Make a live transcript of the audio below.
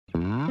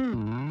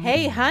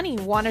Hey, honey,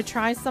 want to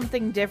try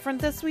something different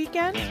this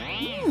weekend?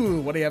 Ooh,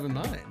 what do you have in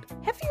mind?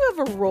 Have you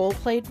ever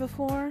role-played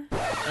before?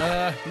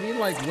 You mean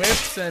like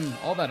whips and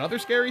all that other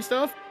scary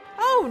stuff?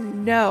 Oh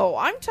no,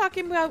 I'm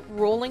talking about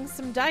rolling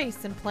some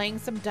dice and playing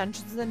some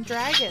Dungeons and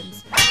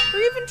Dragons. Or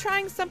even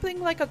trying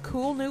something like a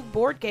cool new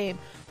board game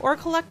or a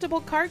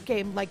collectible card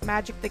game like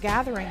Magic the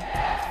Gathering.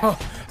 Oh,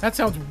 that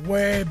sounds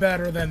way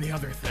better than the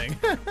other thing.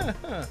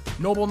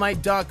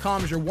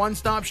 NobleKnight.com is your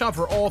one-stop shop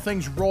for all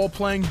things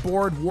role-playing,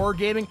 board,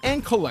 wargaming,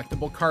 and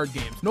collectible card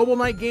games. Noble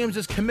Knight Games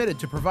is committed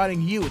to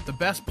providing you with the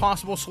best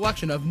possible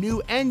selection of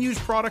new and used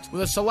products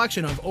with a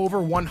selection of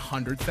over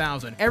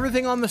 100,000.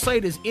 Everything on the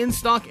site is in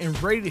stock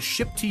and ready to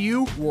ship to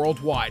you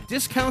worldwide.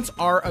 Discounts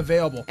are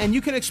available, and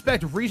you can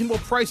expect reasonable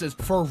prices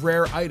for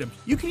rare items.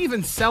 You can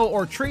even sell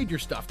or trade your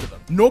stuff to them.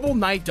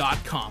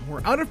 NobleKnight.com,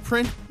 where out of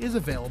print is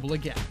available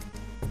again.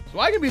 So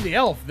I can be the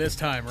elf this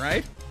time,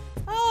 right?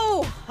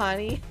 Oh,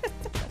 honey.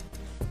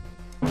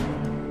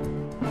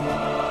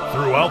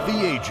 Throughout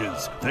the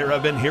ages, there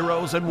have been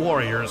heroes and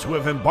warriors who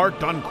have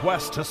embarked on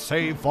quests to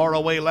save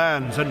faraway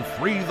lands and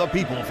free the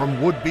people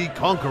from would-be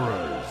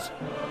conquerors.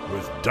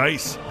 With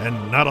dice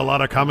and not a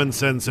lot of common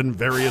sense in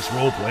various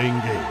role-playing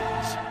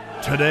games.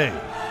 Today,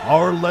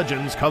 our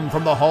legends come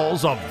from the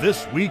halls of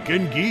This Week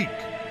in Geek,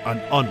 an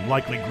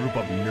unlikely group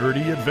of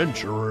nerdy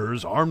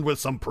adventurers armed with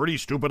some pretty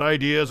stupid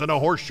ideas and a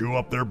horseshoe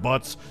up their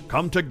butts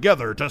come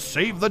together to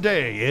save the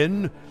day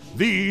in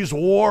These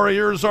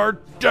Warriors Are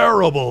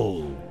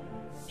Terrible.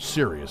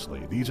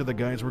 Seriously, these are the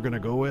guys we're gonna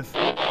go with?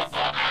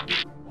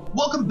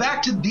 Welcome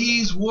back to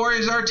These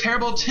Warriors Are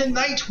Terrible.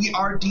 Tonight we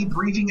are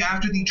debriefing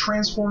after the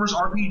Transformers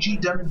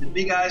RPG done in the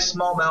Big Eyes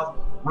Smallmouth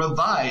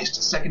revised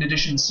 2nd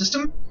edition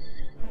system.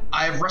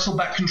 I have wrestled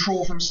back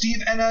control from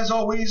Steve, and as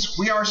always,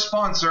 we are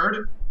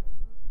sponsored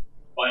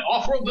by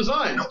Off-World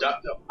Design. No,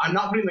 I'm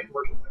not putting the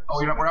commercials there. Oh,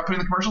 we're not putting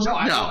the commercials No,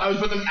 in? I was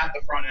putting them at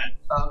the front end.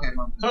 Okay,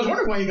 Mom. So I was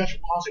wondering why you guys were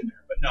pausing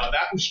there, but no,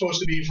 that was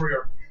supposed to be for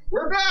your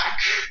 "We're back!"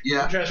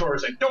 Yeah.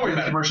 Transformers thing. Don't worry The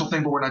about it. commercial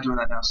thing, but we're not doing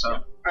that now, so. Yeah.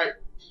 All right.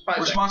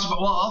 We're sponsored by,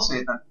 well, I'll say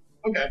it then.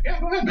 Okay, yeah,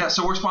 go ahead. Yeah,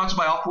 so we're sponsored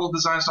by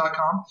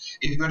offworlddesigns.com.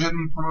 If you go to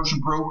the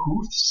promotion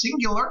Brohooth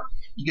singular,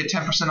 you get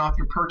 10% off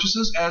your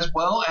purchases, as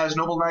well as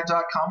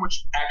NobleKnight.com,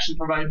 which actually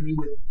provided me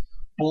with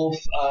both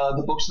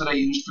the books that I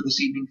used for this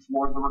evening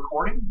for the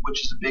recording,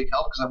 which is a big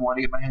help because I've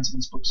wanted to get my hands on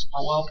these books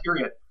for a while,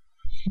 period.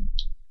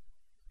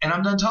 And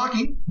I'm done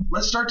talking.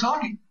 Let's start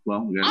talking.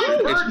 Well,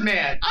 I'm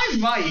Birdman. I'm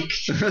Mike.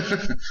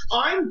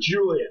 I'm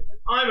Julian.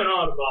 I'm an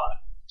Autobot.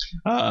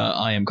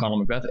 I am Connell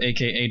Macbeth,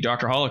 a.k.a.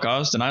 Dr.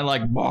 Holocaust, and I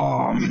like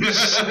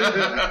bombs.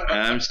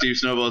 I'm Steve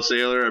Snowball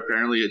Sailor,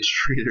 apparently a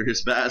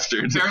traitorous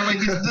bastard. Apparently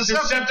he's a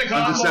Decepticon.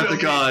 A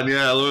Decepticon,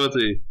 yeah,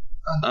 loyalty.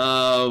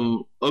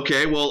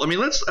 Okay, well, I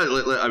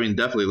mean,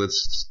 definitely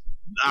let's,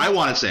 I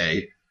want to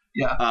say,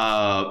 yeah.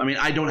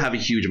 I don't have a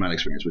huge amount of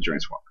experience with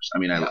Transformers. I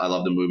mean, I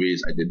love the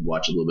movies. I did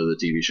watch a little bit of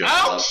the TV show.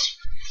 Ouch!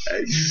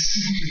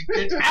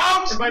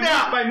 Ouch!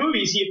 By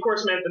movies, he of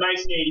course meant the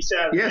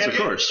 1987. Yes, of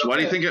course. What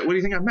do you think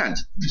I meant?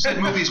 You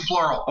said movies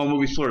plural. Oh,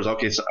 movies plural.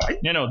 Okay, sorry.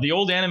 No, the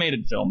old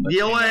animated film.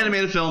 The old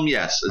animated film,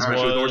 yes,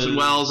 especially with Orson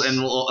Welles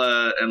and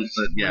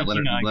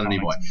Leonard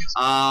Nimoy.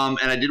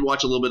 And I did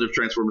watch a little bit of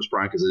Transformers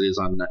Prime because it is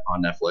on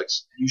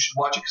Netflix. You should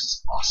watch it because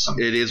it's awesome.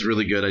 It is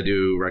really good. I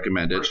do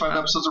recommend it. First 5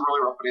 episodes are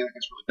really rough, but I think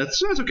it's really good.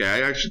 That's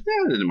okay. I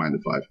didn't mind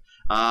the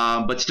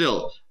 5. But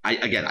still,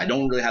 I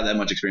don't really have that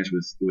much experience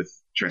with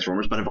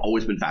Transformers, but I've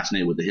always been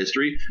fascinated with the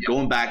history. Yep.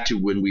 Going back to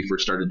when we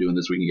first started doing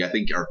this weekend, I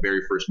think our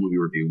very first movie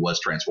review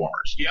was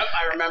Transformers. Yep,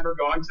 I remember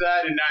going to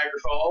that in Niagara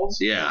Falls.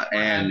 Yeah,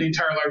 and I had the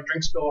entire large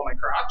drink spill on my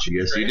crotch.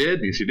 Yes, you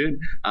did.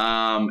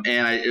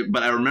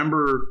 But I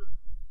remember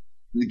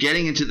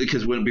getting into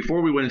because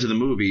before we went into the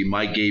movie,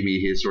 Mike gave me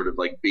his sort of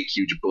like big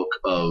huge book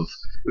of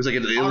it was like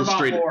an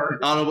illustrated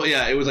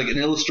it was like an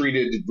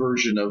illustrated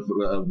version of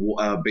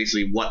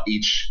basically what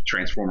each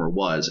Transformer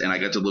was, and I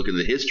got to look at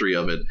the history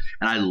of it,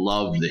 and I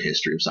loved the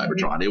history of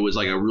Cybertron. Mm-hmm. It was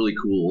like a really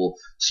cool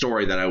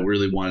story that I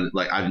really wanted.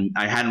 Like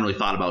I hadn't really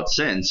thought about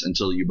since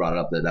until you brought it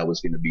up that was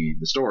going to be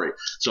the story.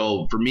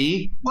 So for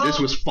me, this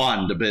was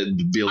fun to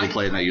be able to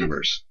play in that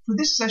universe. For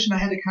this session, I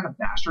had to kind of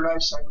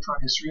bastardize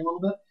Cybertron history a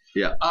little bit.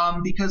 Yeah.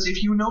 Because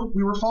if you know,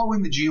 we were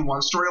following the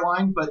G1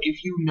 storyline, but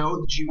if you know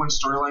the G1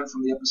 storyline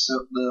from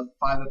the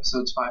 5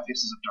 episodes, 5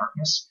 Faces of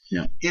Darkness,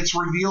 it's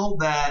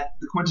revealed that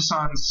the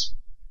Quintessons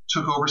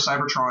took over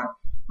Cybertron,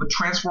 but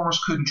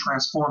Transformers couldn't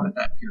transform at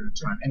that period of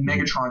time, and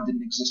Megatron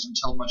didn't exist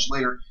until much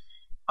later.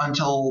 And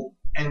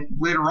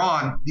later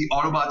on, the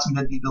Autobots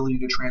invent the ability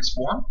to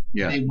transform.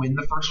 Yeah. They win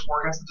the first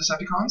war against the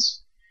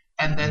Decepticons,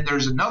 and then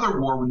there's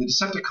another war when the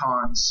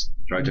Decepticons,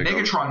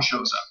 Megatron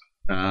shows up.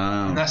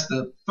 And that's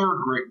the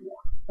Third Great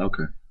War.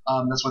 Okay.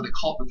 That's why they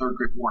call it the Third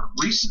Great War.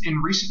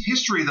 In recent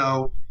history,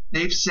 though,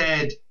 they've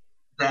said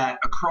that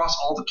across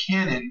all the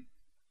canon,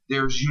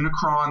 there's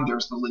Unicron,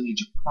 there's the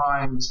lineage of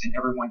Primes, and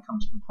everyone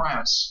comes from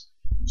Primus.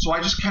 So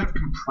I just kind of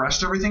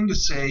compressed everything to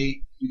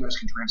say you guys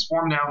can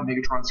transform now,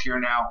 Megatron's here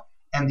now,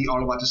 and the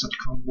Autobot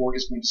Decepticon War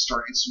is going to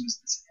start as soon as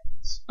this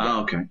ends.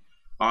 Oh, okay.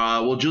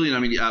 Well, Julian, I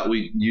mean,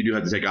 you do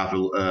have to take off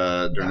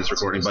during this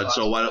recording, but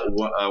so why don't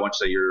you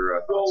say your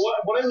thoughts? Well,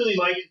 what I really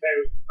like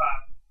about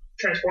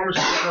Transformers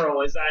in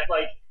general is that,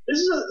 like, this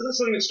is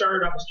something that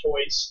started off as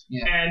toys,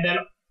 and then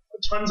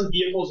tons of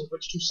vehicles with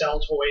which to sell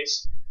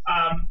toys.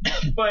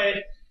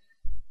 But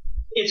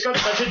it's got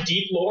such a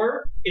deep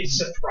lore. It's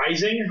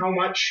surprising how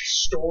much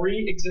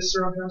story exists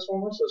around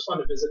Transformers. So it's fun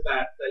to visit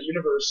that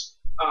universe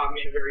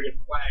in a very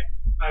different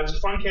way. It was a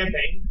fun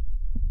campaign.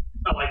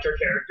 I liked our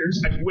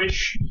characters. I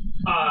wish.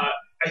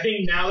 I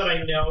think now that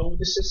I know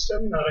the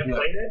system, now that I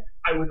played it,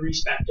 I would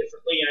respec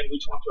differently. And we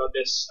talked about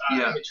this in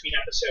between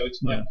episodes,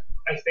 but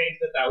I think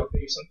that would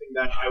be something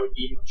that I would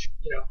be much,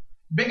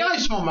 Big Eye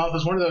Small Mouth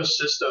is one of those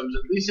systems,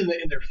 at least in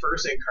their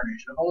first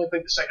incarnation. I've only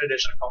played the second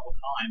edition a couple of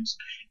times.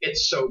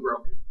 It's so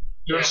broken.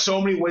 There are so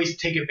many ways to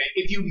take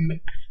advantage.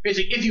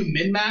 If you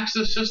min-max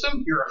this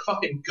system, you're a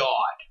fucking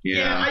god.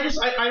 Yeah, I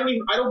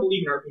don't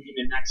believe in RPG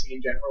min-maxing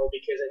in general,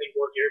 because I think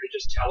we're here to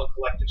just tell a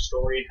collective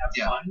story and have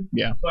fun.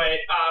 Yeah. But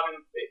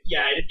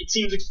it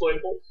seems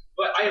exploitable.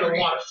 But I had a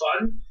lot of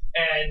fun,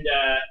 and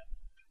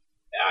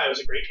it was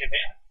a great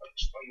campaign. I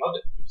just loved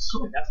it. It was so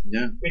fantastic.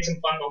 Yeah. Made some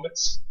fun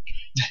moments.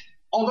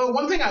 Although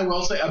one thing I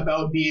will say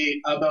about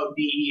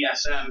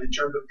BESM in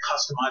terms of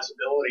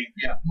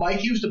customizability,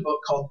 Mike used a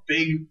book called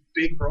Big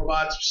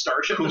Robots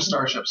Starships. Cool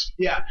Starships.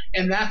 Yeah,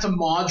 and that's a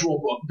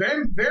module book.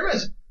 Very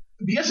much,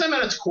 BSM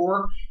at its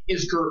core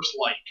is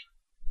GURPS-like.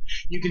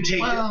 You can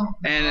take and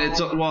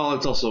it's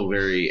also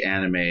very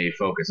anime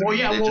focused.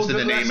 Just in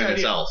the name in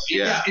itself.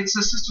 Yeah, it's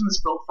a system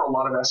that's built for a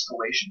lot of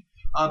escalation.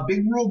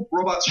 Big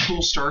Robots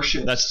Cool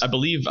Starships.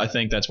 I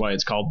think that's why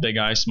it's called Big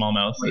Eye Small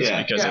Mouth.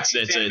 Because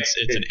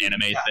it's an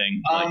anime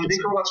thing. Big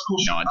Robots Cool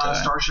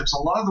Starships.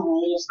 A lot of the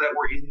rules that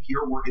were in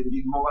here were in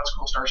Big Robots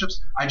Cool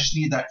Starships. I just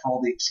need that for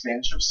all the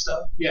expansion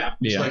stuff.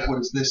 Like, what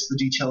is this? The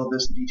detail of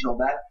this, the detail of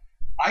that.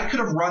 I could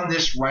have run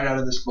this right out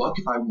of this book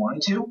if I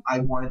wanted to. I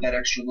wanted that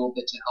extra little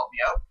bit to help me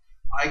out.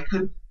 I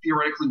could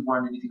theoretically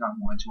run anything I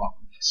wanted to off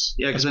of this.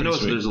 Yeah, because I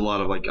noticed there's a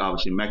lot of, like,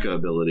 obviously mecha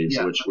abilities,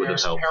 which would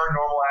have helped.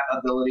 Paranormal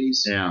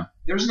abilities. Yeah.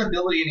 There's an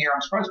ability in here.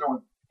 I'm surprised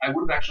I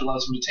would have actually allowed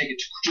someone to take it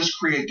to just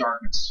create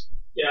darkness.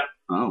 Yeah.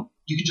 Oh.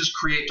 You can just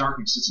create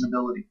darkness. It's an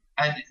ability.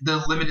 And the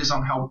limit is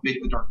on how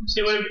big the darkness is.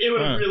 It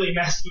would have really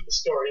messed with the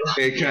storyline.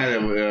 It kind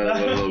of, a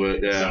little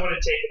bit, yeah. Someone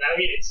had taken that. I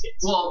mean,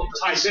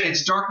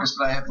 it's darkness,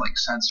 but I have, like,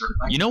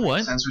 you know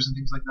what? Sensors and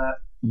things like that.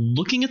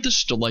 Looking at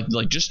this,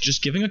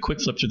 just giving a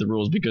quick flip through the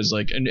rules, because,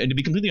 like, and to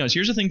be completely honest,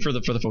 here's the thing for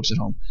the folks at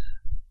home.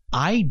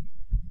 I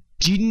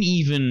didn't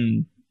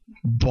even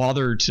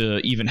bother to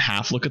even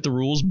half look at the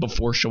rules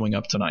before showing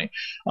up tonight.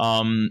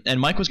 And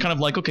Mike was kind of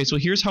like, okay, so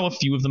here's how a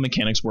few of the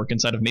mechanics work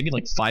inside of maybe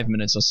like 5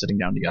 minutes of sitting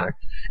down together.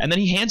 And then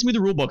he hands me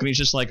the rule book and he's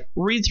just like,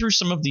 read through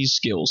some of these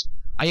skills.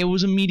 I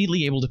was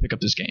immediately able to pick up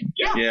this game.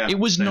 Yeah. It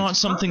was not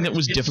something that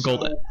was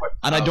difficult.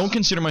 And I don't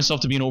consider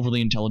myself to be an overly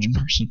intelligent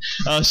person.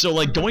 So,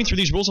 like, going through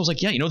these rules, I was like,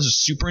 this is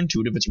super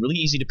intuitive. It's really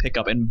easy to pick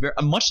up. And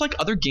much like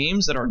other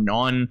games that are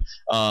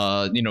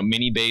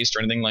mini-based or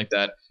anything like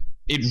that,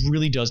 it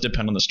really does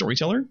depend on the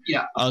storyteller.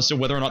 Yeah. So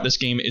whether or not this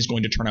game is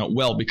going to turn out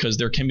well, because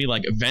there can be,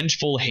 like,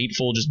 vengeful,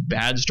 hateful, just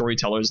bad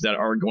storytellers that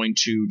are going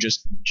to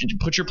just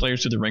put your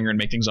players through the ringer and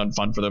make things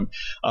unfun for them.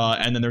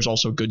 And then there's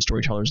also good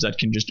storytellers that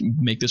can just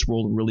make this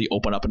world really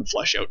open up and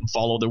flesh out and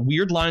follow the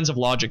weird lines of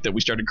logic that we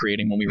started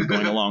creating when we were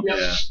going along.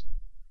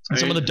 And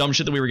some of the dumb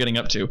shit that we were getting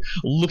up to.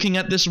 Looking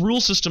at this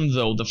rule system,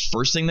 though, the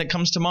first thing that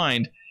comes to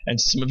mind,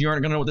 and some of you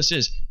aren't going to know what this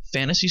is,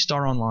 Phantasy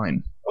Star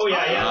Online. Oh,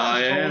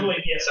 yeah. Totally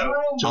PSO.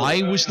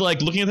 I was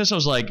like, looking at this, I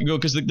was like,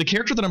 because the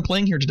character that I'm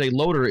playing here today,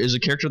 Loader, is a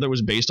character that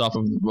was based off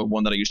of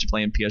one that I used to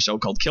play in PSO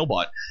called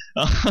Killbot.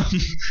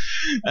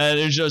 And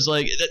it's just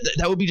like,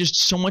 that would be just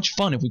so much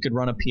fun if we could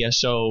run a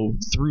PSO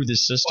through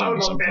this system. I would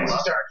love Phantasy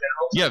Star in general.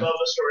 I love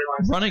the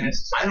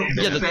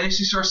storylines.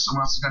 Phantasy Star,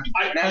 someone else is going to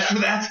have to get for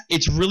that.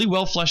 It's really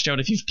well fleshed out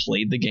if you've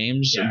played the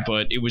games,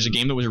 but it was a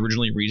game that was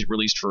originally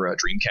released for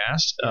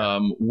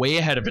Dreamcast, way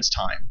ahead of its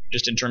time,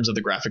 just in terms of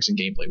the graphics and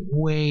gameplay,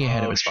 way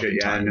ahead of its fucking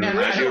time.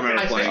 I do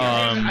remember playing.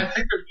 I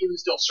think there's even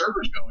still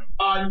servers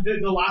going.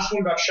 The last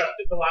one got shut.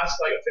 The last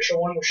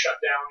official one was shut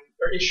down,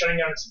 or is shutting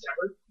down in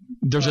September.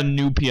 There's a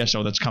new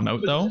PSO that's come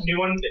out though. New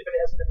one, but it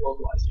hasn't been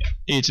localized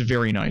yet. It's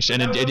very nice,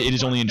 and it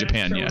is only in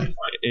Japan.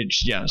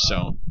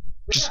 So.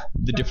 Just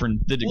the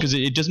different, because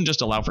it doesn't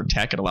just allow for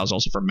tech; it allows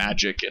also for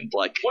magic and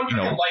a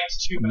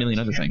million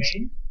other things.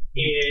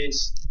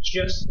 Is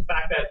just the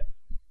fact that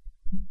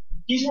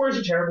These Warriors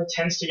Are Terrible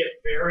tends to get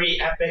very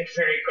epic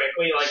very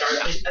quickly.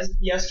 As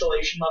the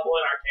escalation level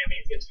in our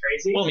campaigns gets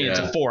crazy. Well, I mean, it's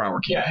a 4-hour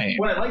campaign.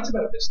 What I liked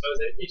about this though is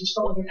that it just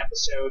felt like an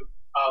episode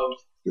of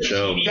the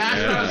show.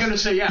 That's what I was going to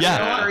say.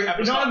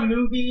 It's not a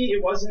movie.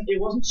 It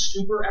wasn't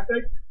super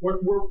epic.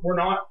 We're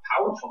not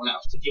powerful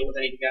enough to deal with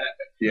anything that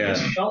epic. Yeah. It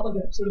just felt like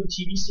an episode of a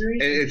TV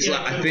series.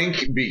 I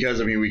think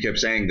because we kept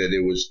saying that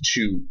it was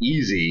too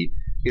easy.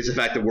 Is the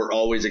fact that we're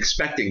always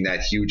expecting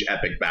that huge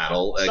epic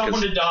battle,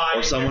 someone to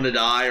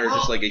die, or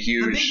just like a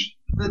huge.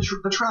 The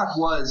trap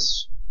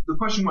was the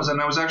question was,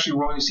 and I was actually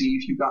rolling to see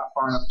if you got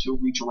far enough to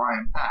reach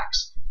Orion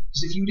Pax,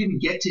 because if you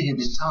didn't get to him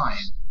in time,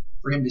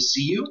 for him to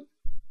see you,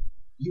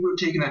 you would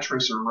have taken that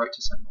tracer right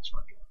to Sentinel's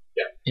front door.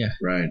 Yeah.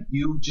 Right.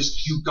 You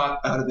got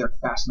out of there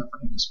fast enough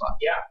for him to spot.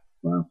 Yeah.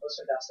 Wow. That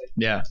was fantastic.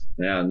 Yeah.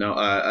 Yeah. No.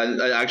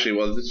 I actually,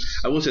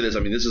 I will say this. I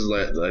mean, this is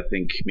I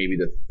think maybe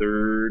the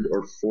third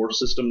or fourth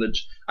system that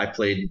I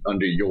played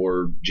under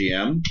your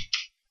GM,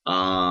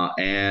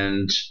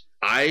 and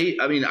I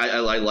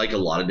like a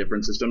lot of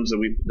different systems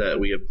that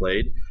we have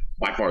played.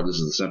 By far, this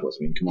is the simplest.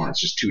 I mean, come on,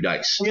 it's just 2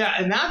 dice. Yeah,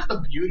 and that's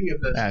the beauty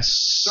of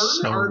this.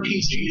 Certain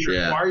RPGs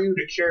require you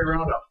to carry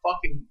around a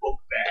fucking book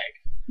bag.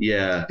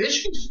 Yeah. This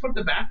you can just put in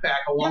the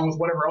backpack along with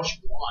whatever else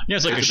you want. Yeah,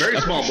 it's like a very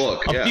small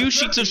book. A few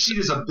sheets of sheet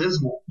is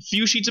abysmal.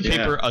 Few sheets of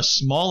paper, a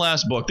small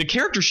ass book. The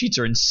character sheets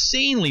are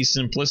insanely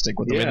simplistic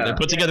with the way that they're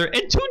put together,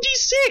 and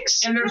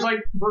 2d6. And there's like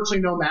virtually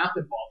no math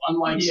involved,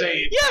 unlike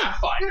say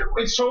Pathfinder.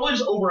 It's totally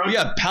just over.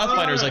 Yeah,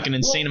 Pathfinder is like an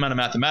insane amount of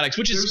mathematics,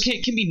 which is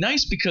can be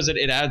nice because it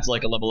adds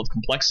like a level of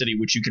complexity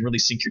which you can really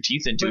sink your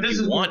teeth into if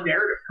you want.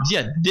 Narrative.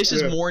 Yeah, this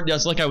is more.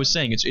 Just like I was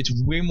saying,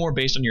 it's way more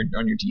based on your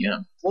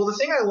DM. Well, the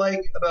thing I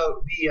like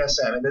about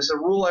BESM, and there's a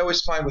rule I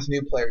always find with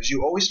new players,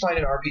 you always find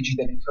an RPG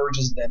that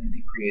encourages them to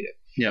be creative.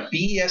 Yeah.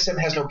 BESM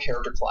has no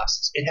character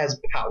classes. It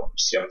has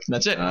powers. Yep.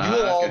 That's it. You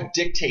will all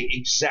dictate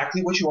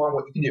exactly what you are and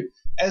what you can do.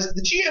 As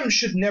the GM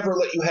should never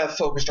let you have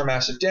focused or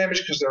massive damage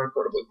because they're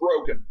incredibly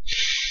broken.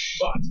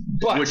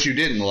 But which you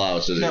didn't allow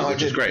us to do,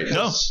 which is great.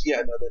 No. Yeah,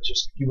 no, that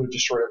just you would have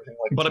destroyed everything.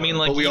 But I mean,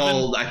 like, but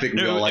I think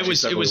we all it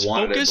was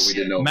focus,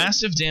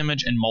 massive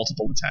damage, and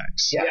multiple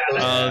attacks.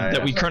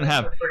 That we currently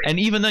have. And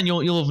even then,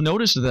 you'll have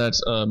noticed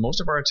that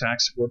most of our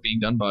attacks were being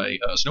done by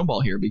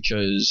Snowball here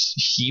because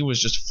he was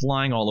just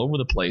flying all over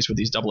the place with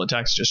these double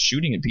attacks, just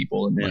shooting at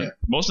people. And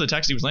most of the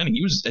attacks he was landing,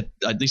 he was,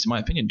 at least in my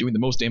opinion, doing the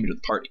most damage to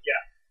the party. Yeah.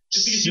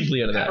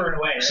 Simply out of that.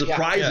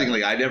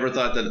 Surprisingly, I never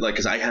thought that, like,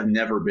 because I have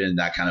never been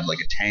that kind of like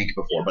a tank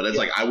before, but it's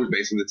like I was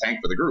basically the tank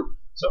for the group.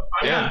 So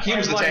he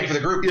was the tank for the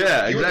group.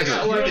 Yeah, exactly.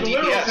 You were the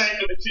DPS.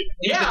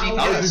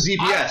 I was the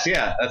DPS.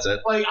 Yeah, that's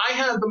it. Like I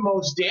had the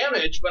most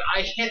damage, but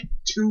I hit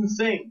 2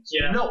 things.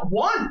 Yeah. No,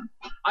 1.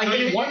 I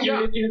hit 1 guy. You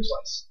hit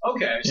twice.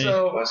 Okay,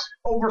 so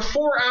over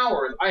 4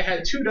 hours, I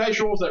had 2 dice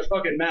rolls that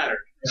fucking mattered.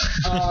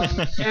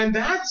 And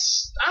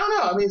that's, I don't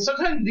know. I mean,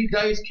 sometimes the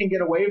dice can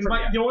get away from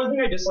you. The only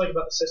thing I dislike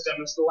about the system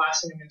is the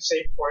last thing I'm going to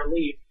say before I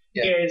leave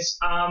is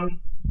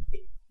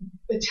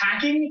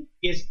attacking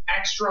is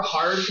extra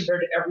hard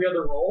compared to every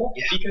other roll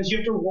because you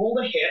have to roll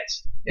to hit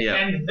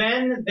and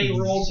then they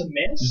roll to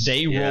miss.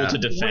 They roll to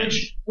defend.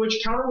 Which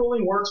counter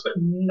rolling works, but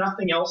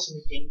nothing else in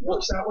the game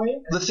works that way.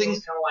 The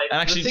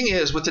thing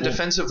is, with the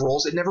defensive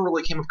rolls, it never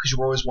really came up because you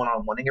were always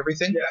one-on-one-ing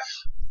everything. Yeah.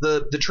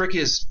 The trick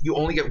is you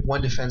only get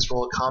 1 defense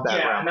roll a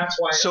combat round. And that's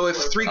why. So if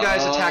 3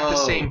 guys attack the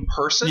same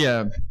person,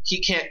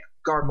 he can't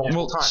guard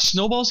multiple times.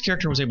 Snowball's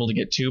character was able to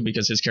get 2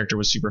 because his character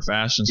was super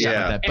fast and stuff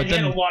like that. But he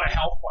had a lot of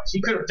health points.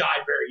 He could have died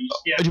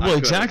very easily. Well,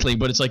 exactly.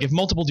 But it's like if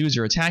multiple dudes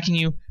are attacking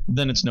you,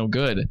 then it's no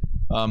good.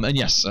 And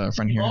yes, a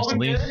friend here has to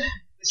leave.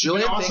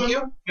 Julian, awesome.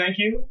 Thank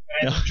you.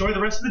 And enjoy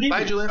the rest of the day.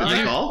 Bye, Julian.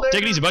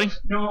 Take it easy, buddy.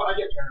 No, I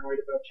get paranoid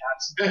about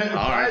cats.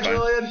 All right,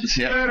 Julian.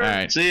 Yeah. All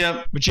right. See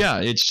ya. But yeah,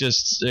 it's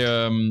just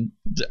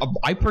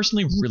I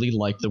personally really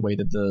like the way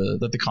that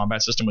the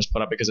combat system was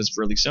put up because it's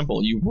really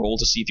simple. You roll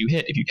to see if you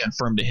hit. If you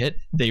confirm to hit,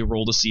 they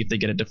roll to see if they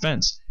get a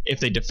defense. If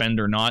they defend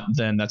or not,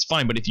 then that's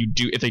fine. But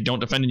if they don't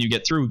defend and you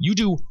get through, you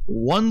do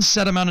 1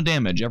 set amount of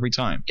damage every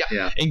time.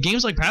 Yeah. In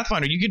games like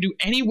Pathfinder, you can do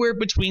anywhere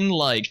between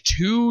like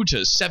 2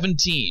 to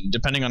 17,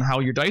 depending on how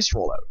your dice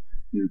roll out.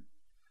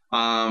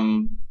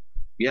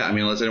 Yeah, I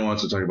mean, unless anyone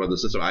wants to talk about the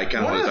system, I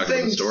kind of want to talk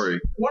about the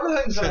story. One of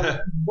the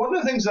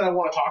things that I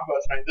want to talk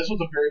about tonight, this was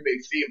a very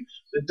big theme.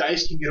 The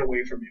dice can get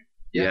away from you.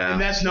 Yeah.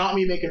 And that's not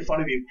me making fun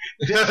of you.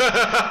 This is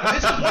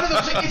one of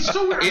those things. It's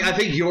so weird. I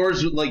think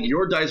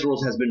your dice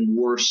rolls has been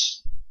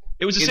worse.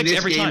 It was a 6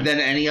 every time than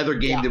any other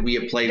game that we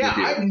have played with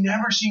you. I've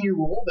never seen you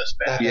roll this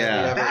bad.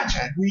 That's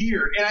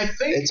weird. And I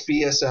think it's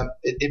BSM.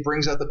 It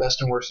brings out the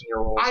best and worst in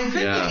your rolls. I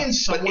think in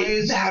some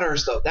ways it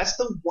matters though. That's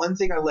the one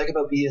thing I like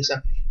about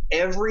BSM.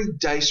 Every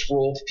dice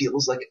roll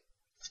feels like it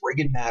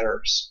friggin'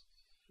 matters.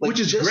 Which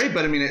is great,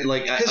 but I mean,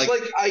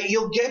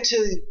 you'll get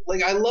to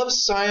I love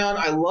Scion.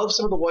 I love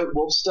some of the White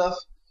Wolf stuff,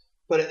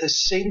 but at the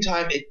same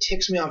time, it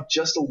ticks me off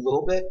just a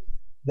little bit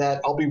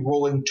that I'll be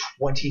rolling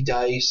 20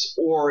 dice,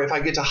 or if I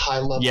get to high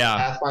level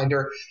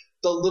Pathfinder,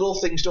 the little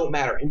things don't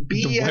matter. In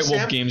BSM, the White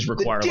Wolf games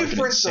require the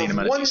difference like an insane of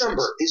amount of one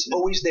number is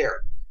always there.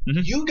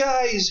 Mm-hmm. You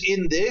guys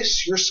in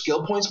this, your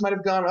skill points might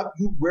have gone up.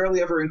 You rarely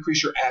ever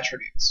increase your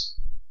attributes.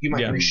 You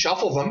might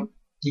reshuffle them.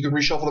 You can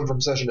reshuffle them from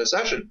session to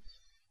session,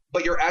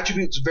 but your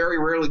attributes very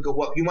rarely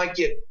go up. You might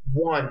get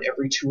 1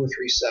 every 2 or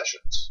 3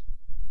 sessions.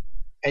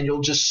 And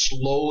you'll just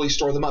slowly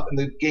store them up. And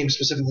the game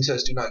specifically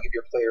says do not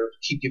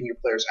keep giving your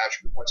players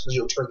attribute points because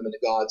you'll turn them into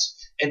gods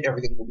and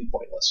everything will be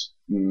pointless.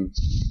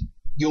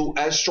 You'll,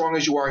 as strong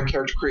as you are in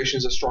character creation,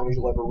 is as strong as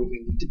you'll ever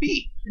really need to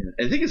be. Yeah.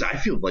 And the thing is, I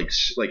feel like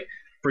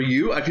for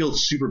you, I feel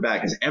super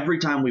bad because every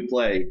time we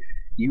play,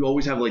 you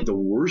always have like the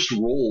worst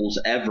rolls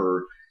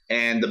ever.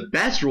 and the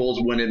best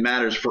rolls when it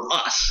matters for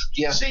us.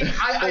 Yeah. See,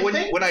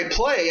 when I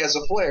play as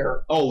a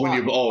player.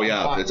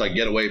 It's like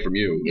get away from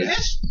you.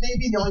 This may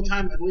be the only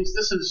time, at least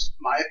this is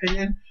my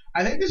opinion.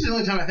 I think this is the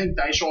only time I think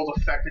dice rolls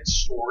affected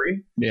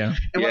story. Yeah.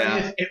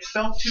 And it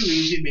felt too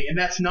easy to me, and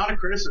that's not a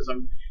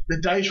criticism. The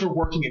dice were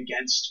working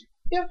against you.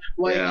 Yeah.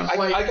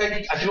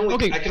 I can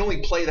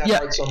only play that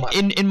card so much.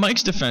 In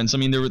Mike's defense, I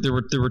mean, there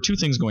were two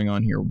things going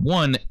on here.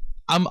 One,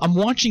 I'm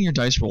watching your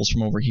dice rolls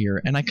from over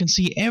here, and I can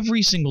see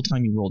every single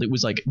time you rolled, it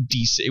was like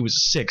it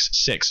was 6,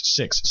 6,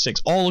 6,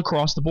 6, all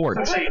across the board.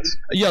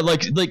 Yeah,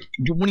 like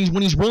when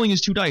he's rolling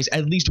his 2 dice,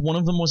 at least one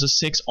of them was a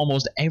 6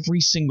 almost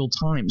every single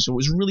time. So it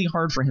was really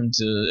hard for him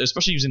to,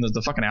 especially using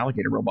the fucking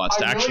alligator robots,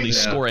 to actually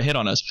score a hit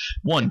on us.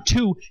 1,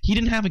 2, he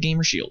didn't have a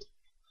gamer shield.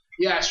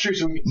 Yeah, it's true.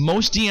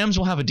 Most DMs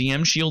will have a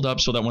DM shield up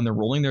so that when they're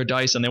rolling their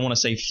dice and they want to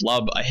say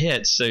flub a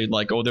hit, say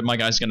like, oh, my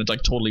guy's going to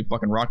like totally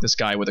fucking rock this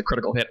guy with a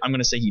critical hit. I'm going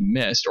to say he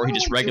missed, or he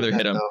just regular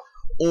hit him.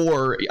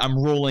 Or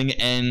I'm rolling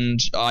and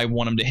I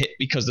want him to hit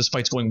because this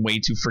fight's going way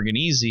too friggin'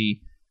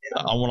 easy.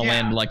 I want to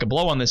land like a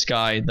blow on this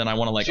guy, then I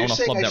want to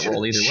flub that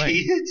roll either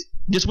way.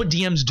 Just what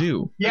DMs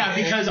do. Yeah,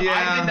 because I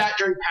did that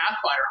during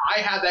Pathfinder.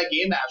 I had that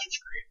game master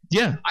screen.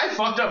 Yeah. I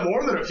fucked up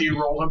more than a few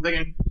rolls. I'm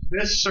thinking,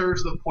 this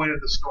serves the point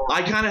of the story.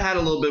 I kind of had a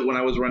little bit when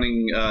I was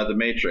running the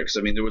Matrix.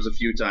 I mean, there was a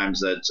few times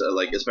that,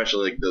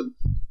 especially there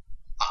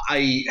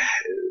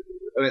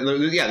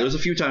was a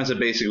few times that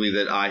basically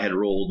that I had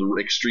rolled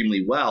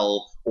extremely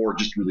well or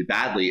just really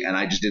badly, and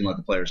I just didn't let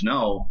the players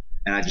know.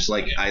 And I just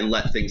I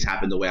let things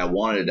happen the way I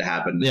wanted it to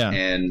happen,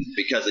 and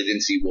because they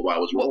didn't see what I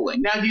was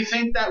rolling. Now, do you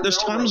think that there's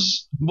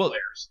times? Well,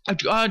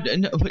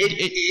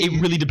 it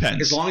really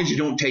depends. As long as you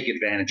don't take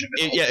advantage of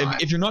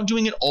it. If you're not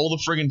doing it all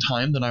the friggin'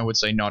 time, then I would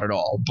say not at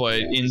all. But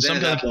in some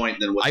at that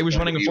point, then I was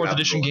running a 4th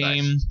edition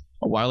game.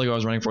 A while ago, I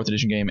was running a 4th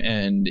edition game,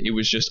 and it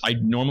was just I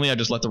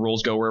just let the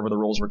rolls go wherever the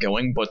rolls were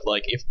going. But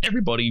if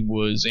everybody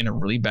was in a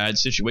really bad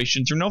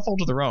situation through no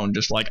fault of their own,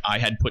 just I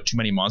had put too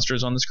many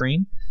monsters on the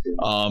screen,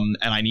 and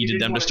I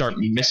needed them to start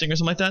missing or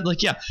something like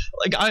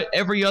that.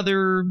 Every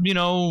other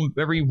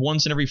every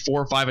once in every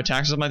 4 or 5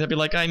 attacks or something like that, be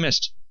like I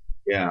missed.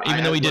 Yeah,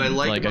 even though he didn't.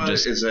 What I like about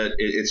it is that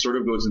it sort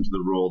of goes into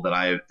the rule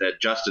that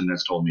Justin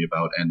has told me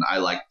about, and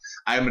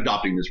I am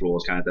adopting this rule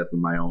as kind of that from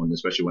my own,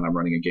 especially when I'm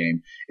running a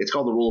game. It's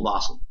called the rule of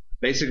awesome.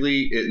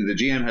 Basically, the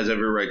GM has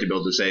every right to be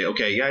able to say,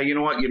 okay, yeah, you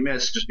know what, you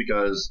missed just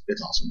because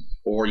it's awesome,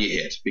 or you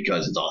hit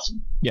because it's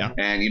awesome. Yeah,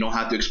 and you don't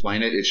have to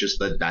explain it. It's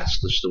just that's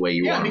just the way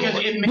you want to roll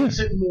it. Yeah, because it makes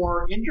it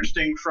more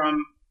interesting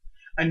from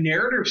a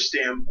narrative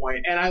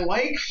standpoint, and I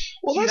like.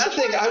 Well, that's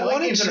the thing. I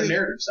wanted to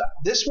narrative style.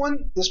 This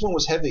one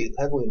was heavily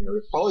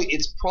narrative.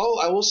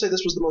 I will say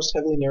this was the most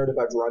heavily narrative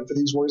I've run for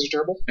these Warriors of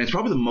Terrible. And it's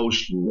probably the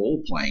most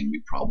role playing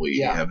we probably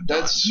have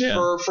done.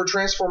 For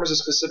Transformers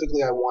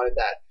specifically. I wanted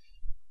that.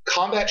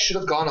 Combat should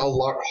have gone a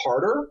lot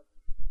harder.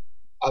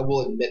 I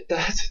will admit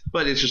that.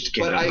 But it's just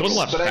it goes a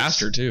lot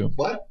faster too.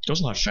 What? It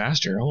goes a lot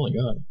faster. Holy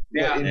God.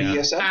 Yeah, in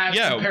BSM?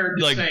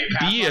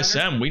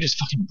 BSM, we just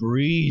fucking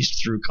breezed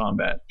through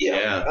combat.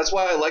 Yeah. That's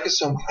why I like it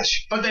so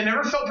much. But they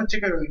never felt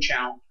particularly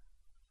challenged.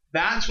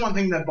 That's one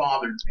thing that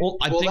bothered me. Well,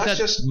 I think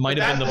that might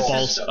have been the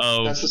fault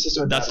of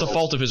that's the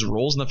fault of his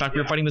rules and the fact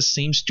we were fighting the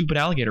same stupid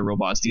alligator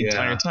robots the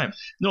entire time.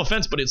 No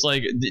offense, but it's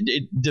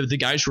the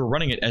guys who were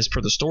running it as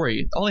per the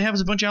story, all they have is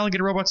a bunch of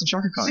alligator robots and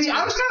Shaka Khans. See,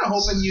 I was kind of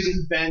hoping you'd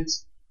invent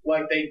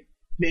they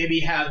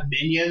maybe have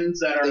minions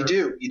that are. They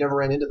do. You never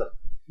ran into them.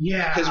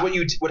 Yeah. Because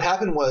what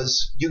happened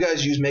was you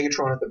guys used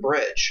Megatron at the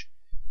bridge.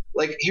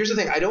 Here's the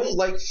thing. I don't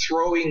like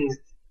throwing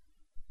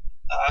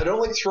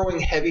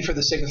heavy for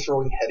the sake of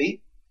throwing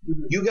heavy.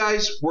 Mm-hmm. You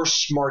guys were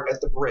smart at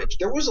the bridge.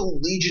 There was a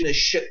legion of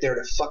shit there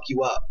to fuck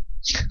you up.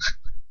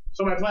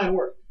 So my plan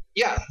worked.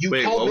 Yeah,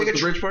 Wait, called what was the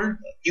bridge part?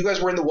 You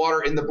guys were in the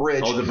water in the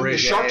bridge. Oh, the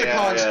bridge. The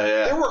Sharkticons.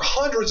 There were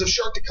hundreds of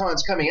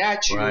Sharkticons coming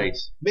at you. Right.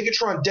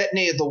 Megatron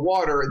detonated the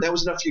water, and that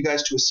was enough for you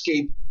guys to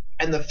escape.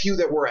 And the few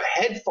that were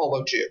ahead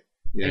followed you,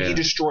 and he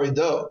destroyed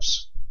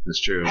those.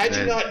 That's true. Had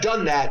you not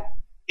done that,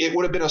 it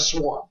would have been a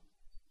swarm.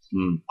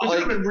 Which would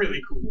have been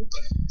really cool.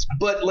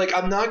 But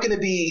I'm not going to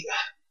be.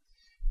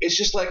 It's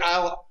just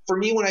for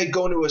me, when I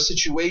go into a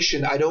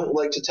situation, I don't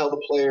like to tell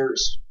the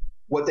players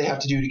what they have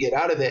to do to get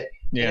out of it.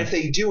 Yeah. And if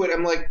they do it,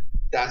 I'm like,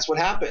 that's what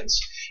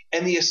happens.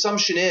 And the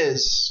assumption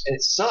is, and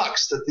it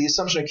sucks that the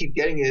assumption I keep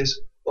getting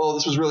is, oh,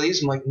 this was really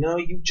easy. I'm like, no,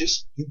 you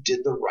did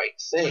the right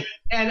thing.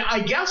 And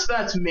I guess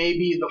that's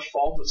maybe the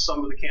fault of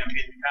some of the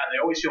campaigns we've had.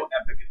 They always feel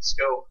epic in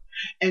scope.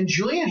 And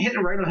Julian hit it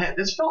right on the head.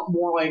 This felt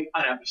more like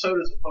an episode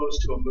as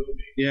opposed to a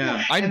movie.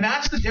 Yeah. And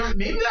that's the difference.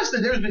 Maybe that's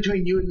the difference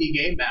between you and me,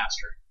 Game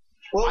Master.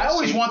 Well, I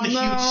always want the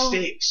huge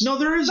stakes. No,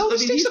 there is. No, the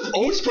stakes have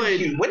always been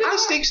huge. When have the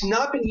stakes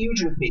not been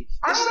huge with me?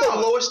 This is the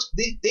lowest.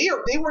 They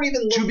weren't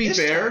even low. To be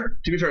fair,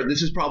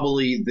 this is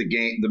probably the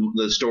game,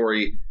 the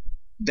story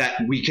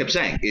that we kept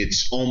saying.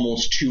 It's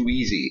almost too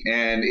easy,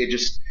 and it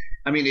just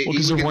I mean,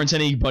 because there weren't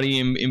anybody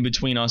in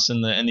between us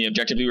and the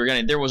objective we were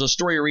getting. There was a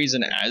story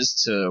reason as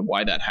to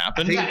why that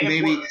happened. I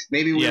think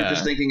maybe we were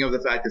just thinking of the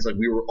fact that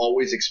we were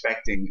always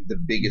expecting the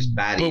biggest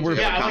baddie to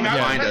come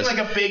behind us,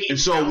 and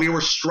so we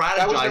were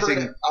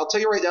strategizing. I'll tell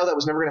you right now, that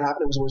was never going to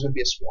happen. It was always going to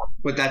be a swarm.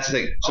 But that's the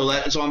thing. So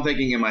I'm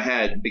thinking in my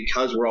head,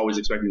 because we're always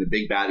expecting the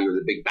big baddie or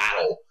the big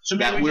battle, so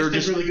that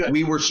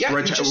we were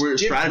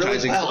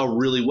strategizing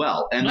really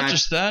well, and not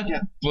just that,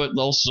 but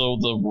also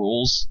the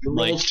rules. The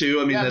rules too.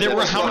 I mean, there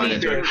were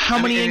how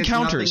many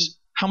encounters?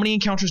 How many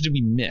encounters did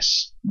we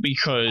miss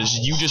because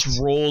you just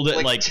rolled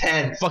at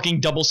 10 fucking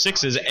double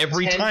sixes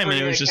every time, and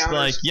it was just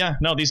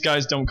these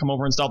guys don't come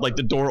over and stop. Like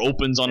the door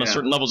opens on a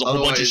certain level, there's a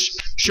whole bunch of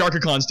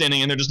Sharkicon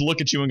standing, and they just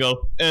look at you and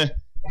go, eh,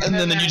 and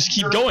then you just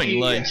keep going.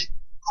 Like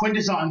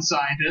Quintesson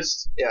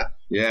scientist.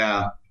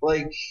 Yeah.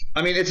 Like,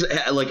 I mean, it's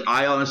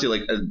I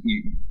honestly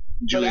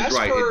Julie's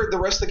right. For the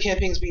rest of the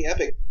campaigns being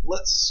epic,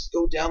 let's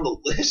go down the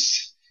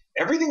list.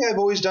 Everything I've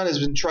always done has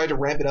been try to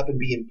ramp it up and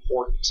be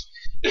important.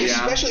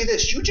 Especially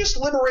this. You just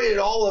liberated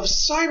all of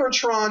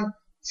Cybertron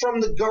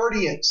from the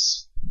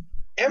Guardians.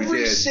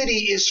 Every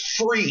city is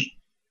free.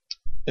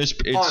 This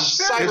would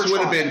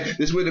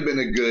have been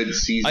a good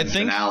season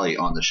finale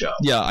on the show.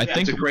 Yeah, I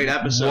think it's a great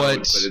episode,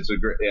 but it's a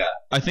great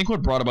I think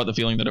what brought about the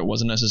feeling that it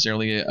wasn't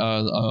necessarily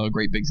a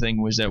great big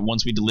thing was that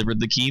once we delivered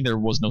the key, there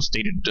was no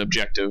stated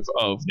objective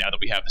of now that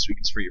we have this, we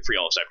can free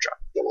all of Cybertron.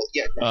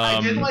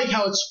 I did like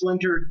how it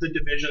splintered the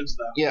divisions,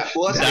 though. Yeah,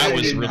 well, that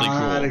was really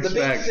cool. The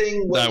big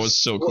thing was that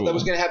was so cool. What that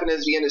was going to happen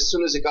at the end, as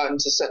soon as it got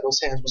into Sentinel's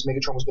hands, was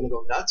Megatron was going to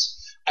go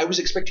nuts. I was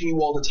expecting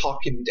you all to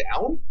talk him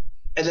down,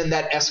 and then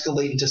that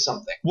escalate into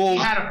something. Well, he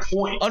had a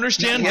point.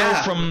 Understand though,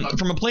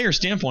 from a player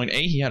standpoint,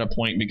 A, he had a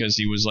point because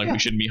he was like, we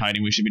shouldn't be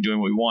hiding, we should be doing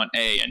what we want.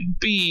 A, and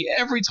B,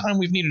 every time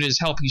we've needed his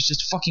help, he's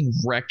just fucking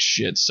wrecked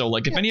shit. So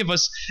like, if any of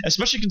us,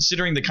 especially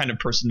considering the kind of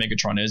person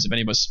Megatron is, if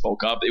any of us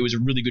spoke up, it was a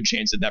really good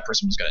chance that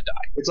person was going to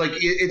die. It's like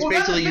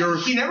basically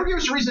he never gave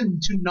us a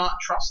reason to not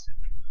trust him.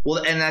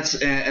 Well,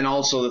 and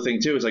also the thing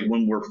too is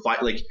when we're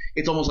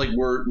it's almost like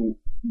we're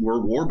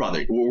war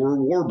buddies. We're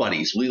war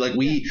buddies.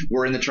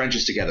 We're in the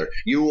trenches together.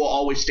 You will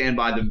always stand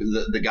by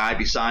the guy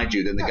beside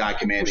you than the guy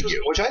commanding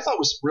you. Which I thought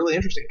was really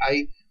interesting.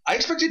 I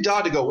expected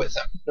Dodd to go with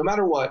him, no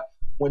matter what.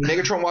 When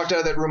Megatron walked out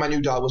of that room, I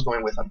knew Dodd was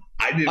going with him.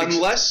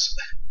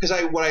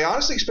 What I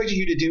honestly expected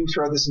you to do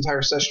throughout this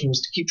entire session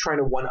was to keep trying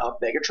to one-up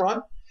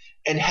Megatron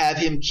and have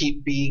him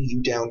keep beating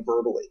you down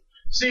verbally.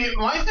 See,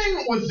 my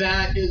thing with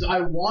that is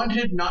I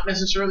wanted not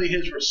necessarily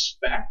his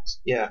respect,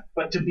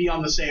 but to be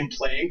on the same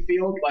playing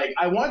field. Like,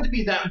 I wanted to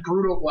be that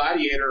brutal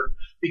gladiator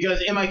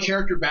because in my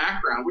character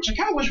background, which I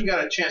kind of wish we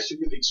got a chance to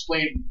really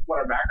explain what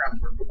our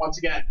backgrounds were, but once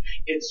again,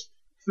 it's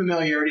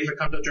familiarity. If it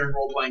comes up during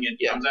role-playing, it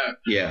comes out.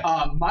 Yeah.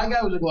 My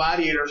guy was a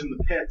gladiator from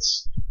the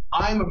pits.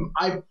 I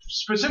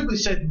specifically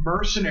said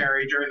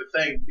mercenary during the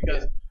thing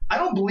because I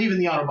don't believe in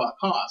the Autobot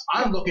cause.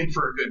 I'm looking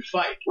for a good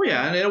fight. Well,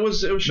 yeah, and it was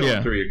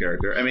shown through your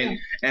character. I mean,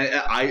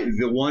 and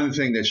the one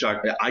thing that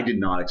shocked me, I did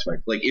not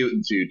expect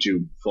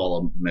to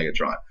follow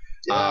Megatron.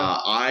 Yeah.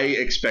 I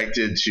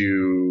expected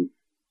to.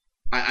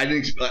 I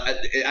didn't.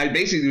 I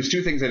basically, there's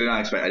two things I did not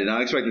expect. I did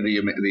not expect that the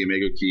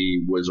Omega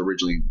Key was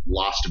originally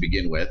lost to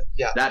begin with.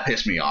 Yeah, that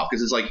pissed me off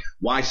because it's like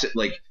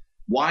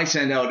why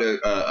send out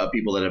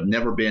people that have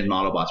never been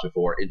Autobots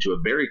before into a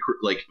very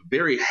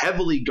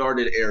heavily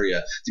guarded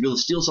area to be able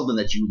to steal something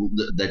that you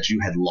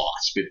had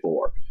lost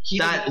before? He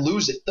didn't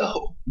lose it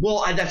though.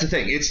 Well, that's the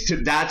thing.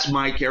 That's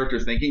my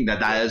character thinking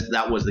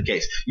that was the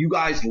case. You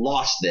guys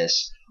lost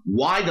this.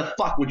 Why the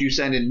fuck would you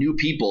send in new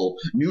people,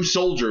 new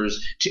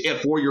soldiers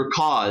for your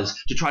cause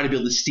to try to be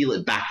able to steal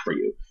it back for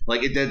you?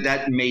 Like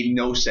that made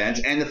no sense,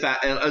 and the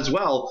fact as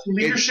well,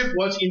 leadership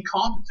was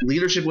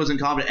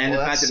incompetent. And the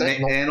fact that,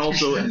 and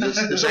also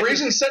there's a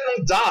reason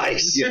Sentinel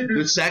dies. Yeah,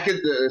 the second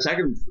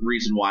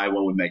reason why I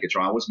went with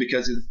Megatron was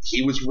because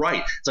he was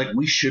right. It's like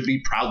we should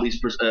be proudly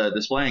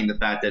displaying the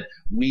fact that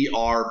we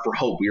are for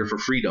hope, we are for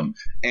freedom.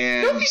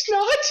 And no, he's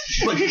not.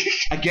 But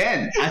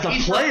again, as a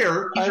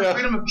player,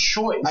 freedom of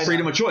choice.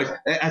 Freedom of choice.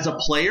 As a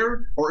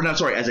player,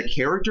 as a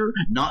character,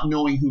 not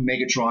knowing who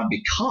Megatron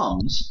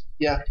becomes.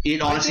 Yeah, it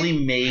honestly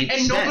made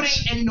sense.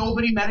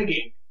 Nobody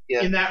metagamed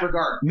in that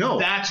regard. No,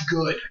 that's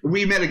good.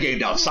 We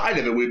metagamed outside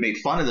of it. We made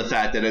fun of the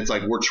fact that it's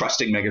like we're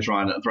trusting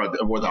Megatron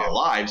with our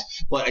lives.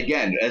 But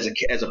again, as a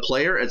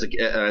player, as a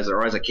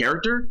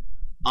character,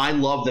 I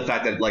love the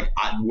fact that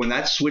when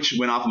that switch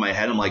went off in my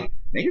head, I'm like,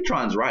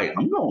 Megatron's right.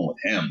 I'm going with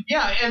him.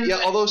 Yeah,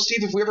 although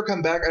Steve, if we ever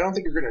come back, I don't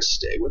think you're going to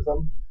stay with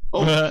them.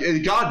 Oh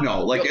God,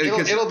 no!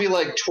 It'll be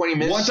like 20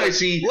 minutes. Once I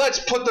see, let's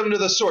put them to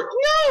the sword.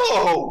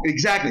 No,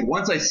 exactly.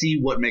 Once I see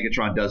what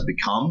Megatron does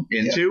become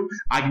into,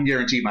 I can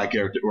guarantee my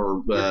character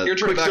or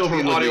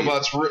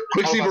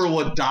Quicksilver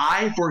would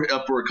die for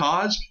a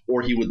cause,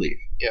 or he would leave.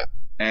 Yeah,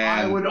 and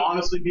I would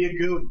honestly be a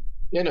goon.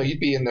 Yeah, no, you'd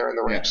be in there in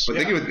the ranks. But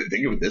think of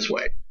it this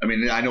way. I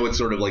mean, I know it's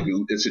sort of like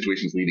the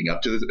situations leading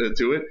up to it.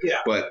 Yeah.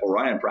 But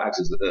Orion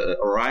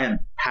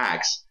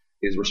Pax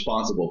is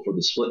responsible for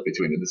the split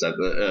between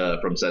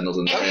from Sentinels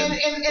and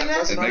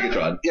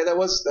Megatron. Yeah, that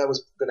was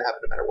going to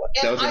happen no matter what.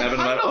 That was going to happen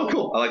no matter. Oh,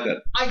 cool! I like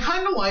that. I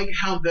kind of like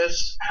how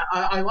this.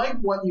 I like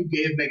what you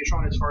gave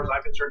Megatron as far as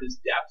I'm concerned is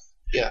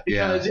depth.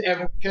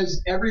 Yeah.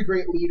 Because every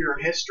great leader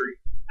in history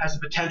has the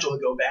potential to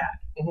go bad.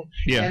 Mm-hmm.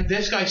 Yeah. And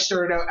this guy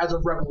started out as a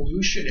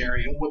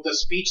revolutionary, and with the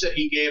speech that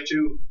he gave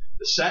to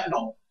the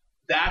Sentinel,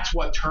 that's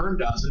what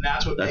turned us, and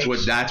that's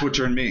what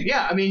turned me.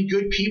 Yeah, I mean,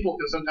 good people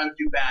can sometimes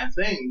do bad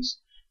things,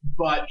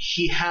 but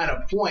he had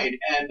a point,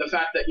 and the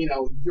fact that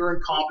you're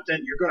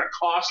incompetent, you're going to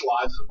cost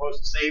lives as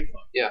opposed to save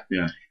them.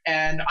 Yeah.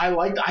 And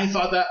I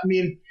thought that. I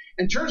mean,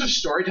 in terms of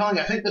storytelling,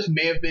 I think this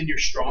may have been your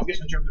strongest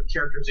in terms of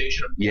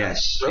characterization of.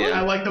 Yes. Really, yeah.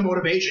 I like the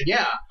motivation.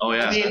 Yeah. Oh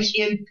yeah. I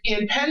mean,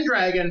 in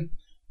Pendragon.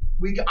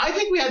 I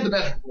think we had the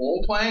best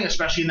role playing,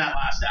 especially in that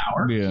last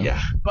hour.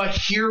 Yeah. But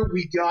here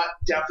we got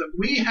depth.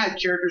 We had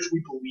characters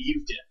we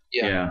believed in.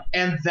 Yeah.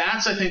 And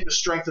that's, I think, the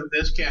strength of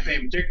this campaign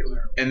in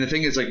particular. And the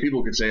thing is, like,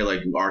 people could say,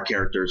 like, our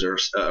characters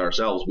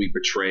ourselves, we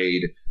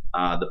betrayed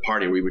the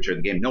party, we betrayed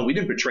the game. No, we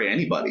didn't betray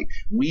anybody.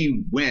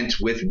 We went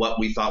with what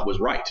we thought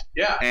was right.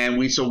 Yeah. And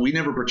we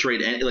never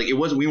betrayed any. Like,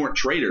 we weren't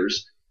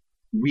traitors.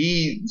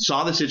 We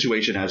saw the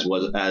situation as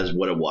what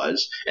it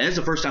was, and it's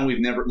the first time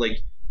we've never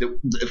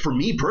for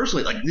me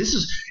personally, like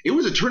it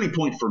was a turning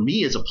point for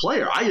me as a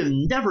player. I have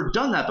never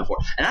done that before,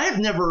 and I have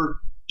never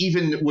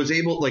even was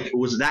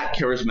that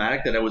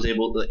charismatic that I was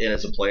able to,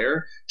 as a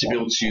player, to be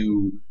able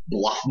to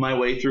bluff my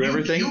way through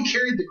everything. You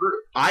carried the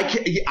group.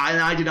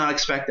 I did not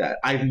expect that.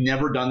 I've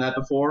never done that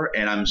before,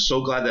 and I'm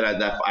so glad that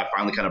I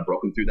finally kind of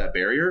broken through that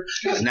barrier,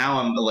 because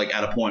now I'm like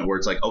at a point where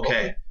it's like,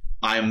 okay.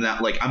 I'm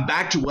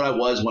back to what I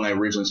was when I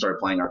originally started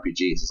playing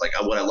RPGs. It's like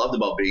what I loved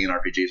about being in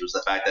RPGs was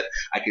the fact that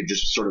I could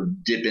just sort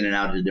of dip in and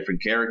out into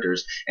different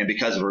characters. And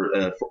because of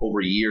for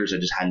over years, I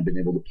just hadn't been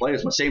able to play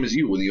as much. Same as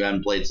you when you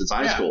hadn't played since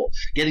high school.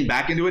 Getting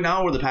back into it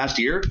now over the past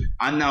year,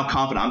 I'm now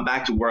confident. I'm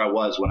back to where I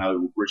was when I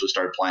originally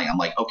started playing. I'm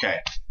like, okay,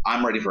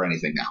 I'm ready for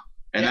anything now.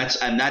 And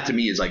that to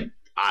me is like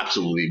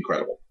absolutely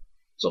incredible.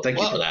 So thank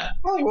you for that.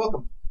 Well, you're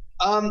welcome.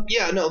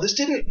 This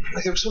didn't.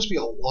 There was supposed to be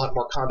a lot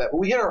more combat, but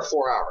we hit our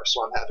 4 hours,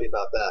 so I'm happy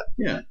about that.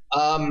 Yeah.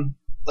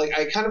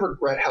 I kind of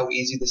regret how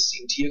easy this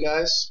seemed to you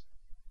guys.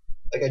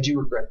 Like, I do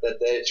regret that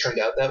it turned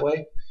out that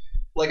way.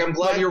 Like, I'm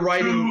glad you're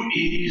writing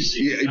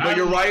easy. Yeah, but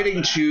you're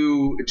writing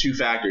two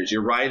factors.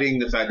 You're writing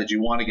the fact that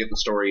you want to get the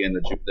story in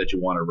that you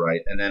want to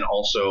write, and then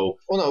also.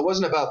 Well, no, it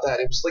wasn't about that.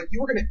 It was like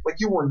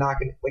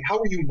how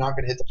were you not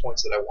gonna hit the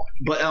points that I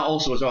wanted? But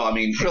also as well, I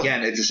mean,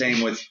 again, it's the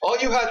same with. All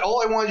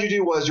I wanted you to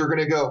do was you're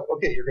gonna go.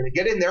 Okay, you're gonna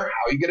get in there.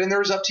 How you get in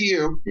there is up to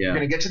you. Yeah. You're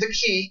gonna get to the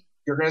key.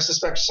 You're gonna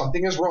suspect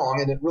something is wrong,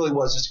 and it really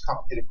was just a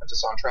complicated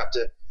Quintesson trap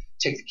to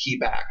take the key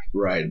back.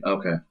 Right.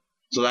 Okay.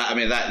 So that's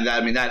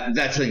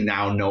the thing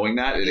now, knowing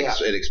that it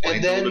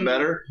explains a little bit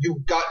better.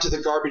 You got to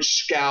the garbage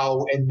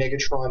scow, and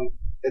Megatron.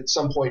 At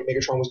some point,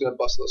 Megatron was going to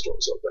bust those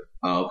doors open.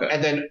 Oh, okay.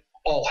 And then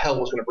all hell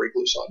was going to break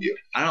loose on you.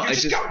 I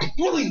just got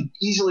really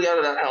easily out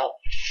of that hell.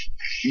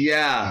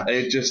 Yeah,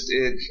 I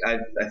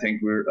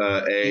think we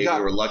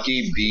were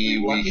lucky. B,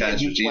 we kind of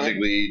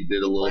strategically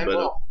did a little bit.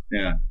 Well.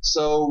 Yeah.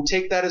 So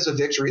take that as a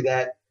victory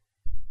that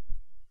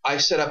I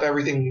set up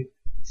everything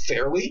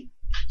fairly.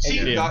 And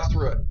you got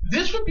through it.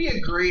 This would be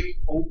a great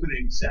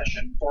opening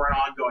session for an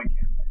ongoing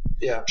campaign.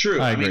 Yeah, true.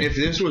 I mean, if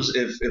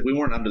we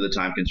weren't under the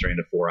time constraint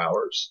of 4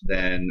 hours,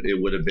 then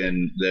it would have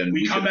been. Then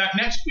we come back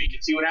next week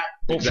and see what happens.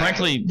 Well,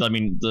 frankly, I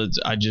mean,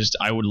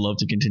 I would love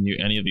to continue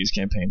any of these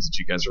campaigns that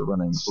you guys are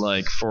running,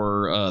 like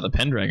for the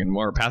Pendragon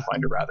or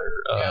Pathfinder rather.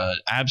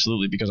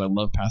 Absolutely, because I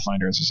love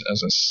Pathfinder as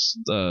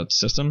a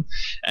system,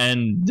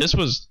 and this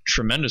was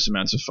tremendous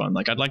amounts of fun.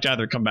 Like, I'd like to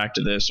either come back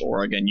to this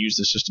or again use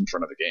the system for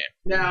another game.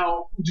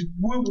 Now,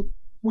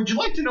 would you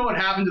like to know what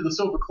happened to the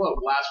Silver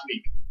Cloak last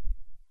week?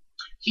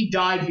 He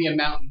died via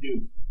Mountain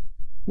Dew.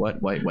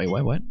 What? Wait,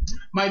 what?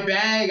 My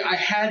bag, I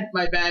had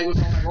my bag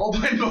with all my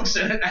role-playing books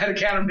in it. I had a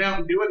can of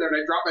Mountain Dew in there, and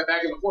I dropped my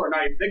bag on the floor,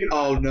 not even thinking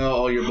about it. Oh, no.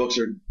 All your books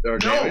are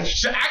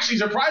damaged? No. Actually,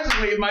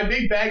 surprisingly, my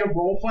big bag of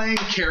role-playing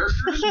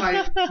characters,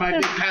 my big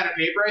pad of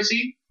paper I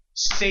see,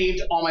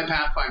 saved all my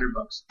Pathfinder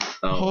books.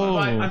 Oh.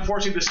 But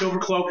unfortunately, the Silver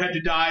Cloak had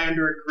to die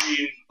under a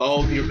green.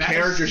 Oh, your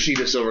character sheet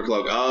of Silver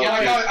Cloak. Oh,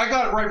 yeah, I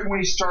got it right when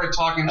he started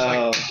talking. It's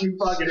like, you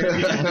fucking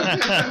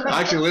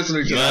actually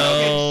listening to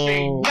that.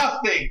 Say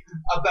nothing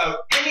about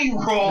any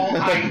role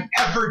I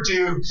ever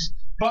do.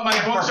 But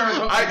my books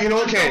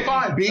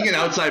are. Being an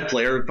outside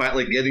player,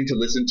 like getting to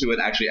listen to it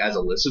actually as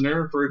a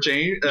listener for a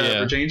change,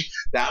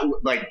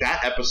 that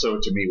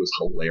episode to me was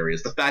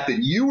hilarious. The fact that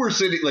you were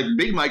sitting, like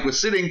Big Mike was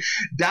sitting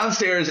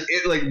downstairs,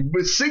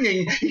 was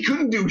singing. He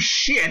couldn't do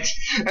shit,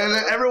 and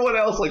then everyone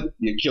else, like,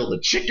 you killed a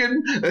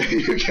chicken.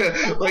 You kept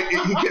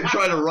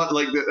trying to run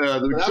like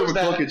the Silver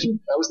Cloak.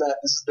 That was that.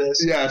 This is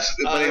this. Yes,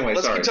 but anyway,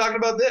 let's keep talking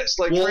about this.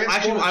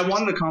 Actually, I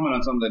wanted to comment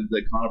on something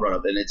that Connor brought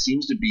up, and it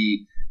seems to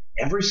be.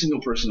 Every single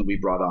person that we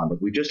brought on, like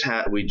we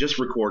just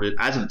recorded,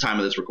 as of the time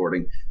of this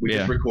recording,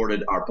 just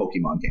recorded our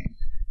Pokemon game,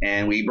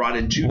 and we brought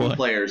in two new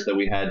players that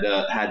we had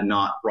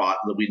not brought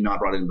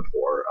in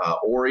before,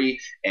 Ori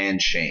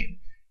and Shane.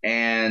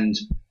 And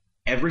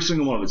every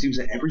single one of it seems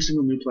that every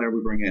single new player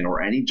we bring in,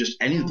 or any of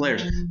the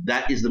players,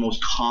 that is the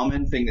most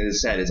common thing that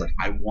is said is like,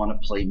 I want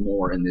to play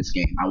more in this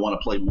game. I want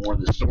to play more in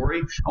this story.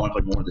 I want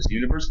to play more in this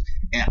universe.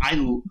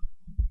 And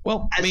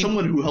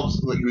someone who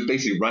helps, like, who's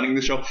basically running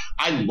the show,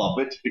 I love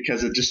it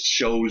because it just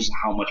shows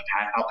how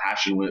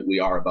passionate we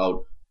are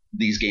about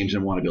these games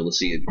and want to be able to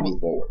see it move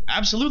forward.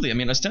 Absolutely. I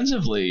mean,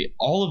 ostensibly,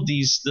 all of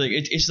these,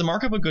 it's the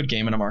mark of a good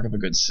game and a mark of a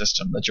good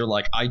system that you're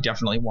like, I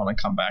definitely want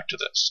to come back to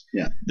this.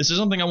 Yeah. This is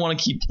something I want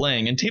to keep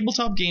playing. And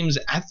tabletop games,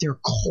 at their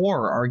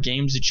core, are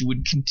games that you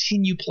would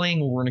continue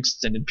playing over an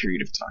extended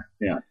period of time.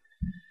 Yeah.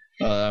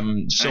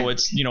 So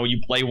it's,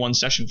 you play one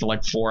session for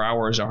like 4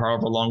 hours or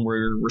however long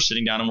we're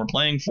sitting down and we're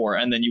playing for,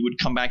 and then you would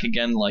come back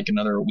again like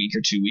another week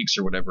or 2 weeks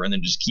or whatever, and then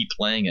just keep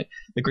playing it.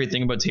 The great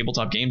thing about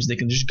tabletop games, they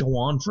can just go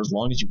on for as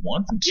long as you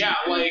want them to. Yeah,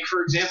 like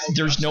for example,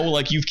 there's no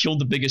like you've killed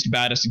the biggest,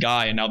 baddest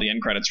guy and now the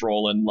end credits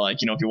roll, and like,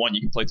 if you want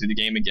you can play through the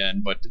game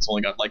again, but it's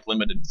only got like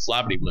limited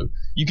flabbity blue.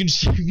 You can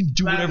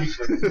do whatever.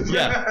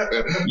 Yeah,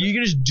 you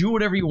can just do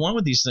whatever you want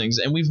with these things,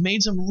 and we've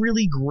made some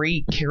really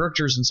great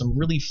characters and some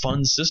really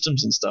fun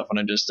systems and stuff, and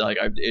I just like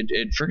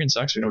it freaking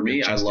sucks. For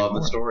me, I love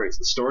the stories.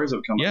 The stories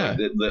have come. Yeah.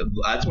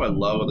 That's what I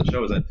love about the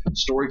show is that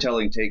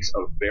storytelling takes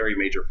a very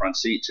major front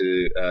seat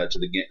to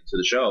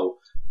the show,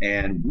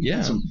 and we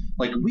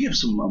have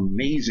some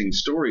amazing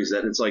stories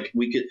that it's like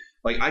we could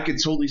I could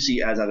totally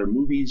see as either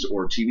movies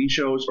or TV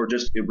shows or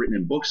just written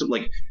in books. And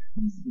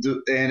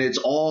it's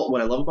all, what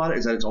I love about it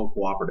is that it's all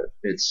cooperative.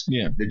 It's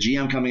the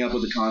GM coming up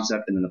with the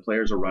concept, and then the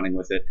players are running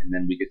with it, and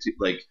then we get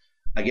to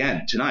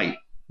again tonight.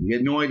 We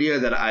had no idea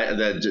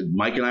that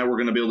Mike and I were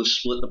going to be able to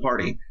split the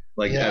party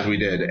as we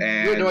did.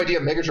 And you had no idea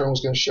Megatron was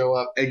going to show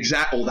up.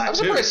 Exactly. Well, I'm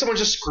surprised someone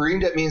just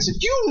screamed at me and said,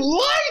 "You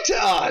lied to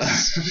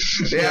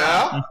us!"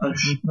 Yeah.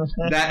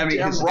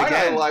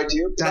 I lied to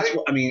you. That's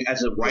what I mean.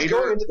 As a writer,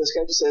 going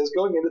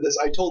into this,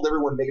 I told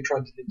everyone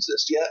Megatron didn't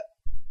exist yet.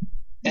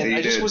 And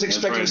I just was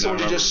expecting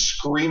someone to just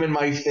scream in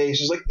my face.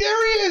 Just like,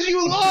 "There he is!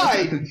 You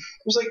lied!" I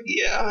was like,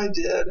 "Yeah, I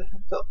did. I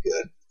felt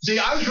good." See,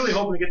 I was really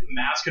hoping to get the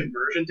mass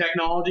conversion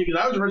technology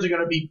because I was originally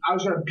going to be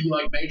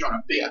like Megatron,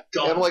 a big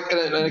gun.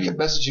 And I kept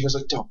messaging. I was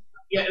like, "Don't."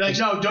 Yeah,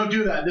 no, don't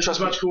do that. This is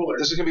much cooler.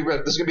 This is gonna be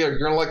better. You're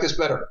gonna like this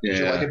better. Yeah.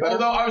 You like it better?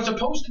 Although I was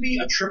supposed to be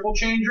a triple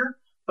changer,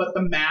 but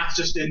the math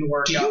just didn't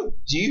work out.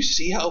 Do you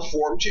see how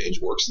form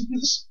change works in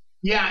this?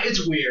 Yeah,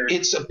 it's weird.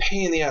 It's a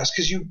pain in the ass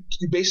because you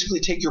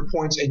basically take your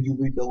points and you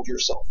rebuild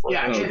yourself.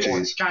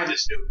 It's kind of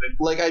stupid.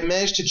 Like I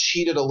managed to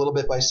cheat it a little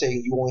bit by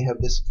saying you only have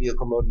this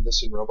vehicle mode and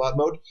this in robot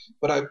mode,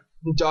 but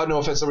God, no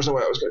offense, there was no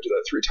way I was going to do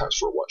that 3 times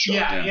for one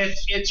shot. Yeah,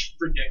 it's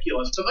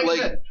ridiculous. So I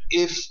said,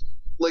 if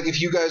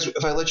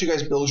I let you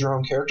guys build your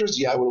own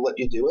characters, I would have let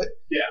you do it.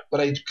 Yeah.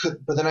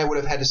 But then I would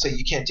have had to say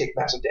you can't take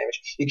massive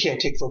damage, you can't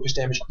take focus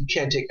damage, you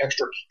can't take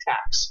extra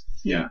attacks.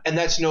 Yeah. And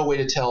that's no way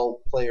to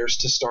tell players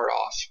to start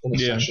off in a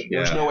session.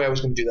 There's no way I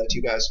was going to do that to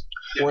you guys.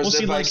 Whereas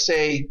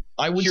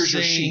I would here's say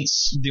your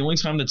sheets. The only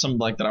time that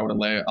I would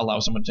allow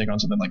someone to take on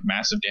something like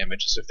massive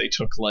damage is if they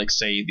took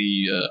say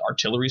the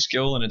artillery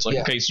skill, and it's like,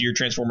 okay, so your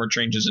transformer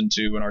changes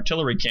into an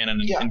artillery cannon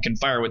and can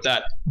fire with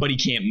that, but he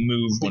can't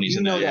move when he's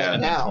in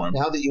that form.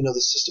 Now that you know the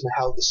system and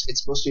how it's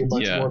supposed to be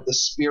much more of the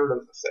spirit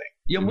of the thing.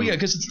 Yeah, well,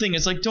 because the thing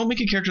is, don't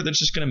make a character that's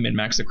just going to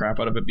min-max the crap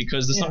out of it,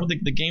 because that's not what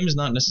the game is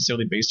not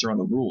necessarily based around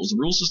the rules. The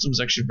rule system is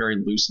actually very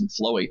loose and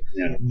flowy.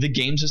 Yeah. The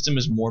game system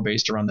is more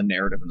based around the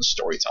narrative and the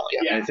storytelling.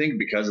 Yeah, I think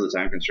because of the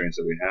time constraints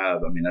that we have,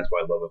 that's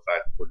why I love the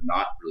fact that we're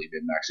not really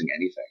min-maxing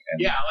anything.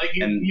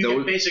 And you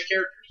get basic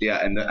characters.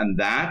 Yeah, and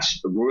that,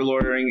 the royal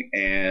ordering,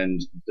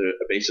 and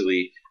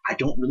basically, I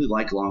don't really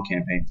like long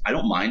campaigns. I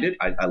don't mind it.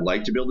 I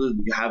like to be able to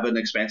have an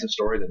expansive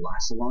story that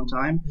lasts a long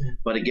time.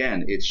 But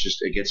again, it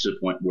gets to the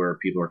point where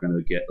people are going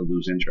to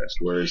lose interest.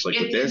 Whereas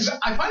with this,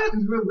 I find it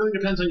really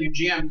depends on your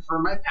GM. For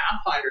my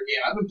Pathfinder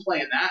game, I've been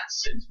playing that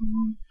since.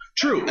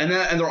 True, and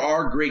there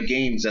are great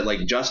games that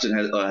Justin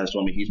has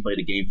told me he's played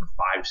a game for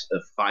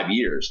 5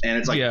 years, and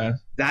it's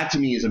that to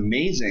me is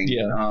amazing.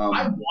 Yeah,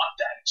 I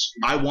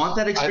want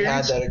that experience. I've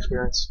had that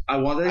experience. I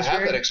want that experience.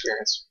 I have that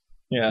experience.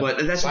 Yeah,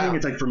 but that's the thing.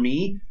 It's for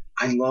me,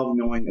 I love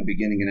knowing a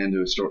beginning and end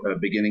to a story, a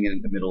beginning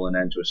and a middle and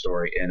end to a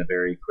story in a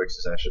very quick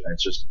succession.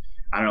 It's just,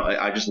 I don't know.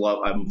 I just love.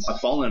 I've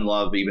fallen in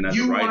love even as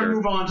a writer. You want to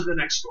move on to the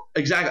next story.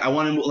 Exactly. I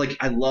want to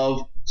I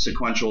love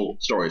sequential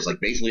stories.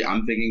 Basically,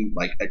 I'm thinking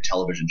a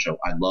television show.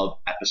 I love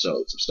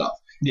episodes of stuff.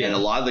 Yeah. And a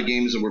lot of the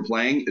games that we're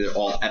playing, they're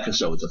all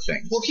episodes of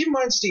things. Well, keep in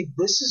mind, Steve,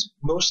 this is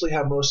mostly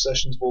how most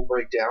sessions will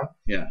break down.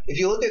 Yeah. If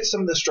you look at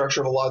some of the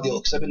structure of a lot of the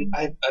old, because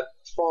I've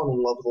fallen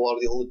in love with a lot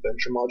of the old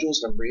adventure modules,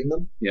 and I'm reading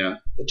them. Yeah.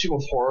 The Tomb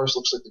of Horrors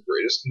looks like the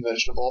greatest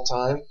convention of all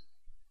time.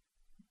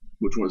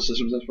 Which one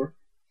system is that for?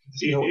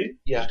 D&D?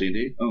 Yeah.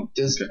 D&D? Oh,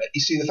 okay.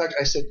 You see, the fact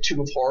I said Tomb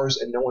of Horrors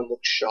and no one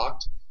looked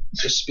shocked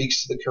just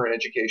speaks to the current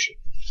education.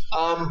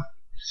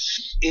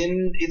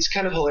 It's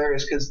kind of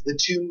hilarious because the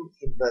Tomb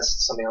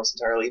invests something else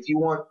entirely. If you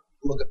want,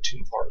 look up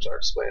Tomb of Horrors. I'll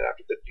explain it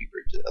after the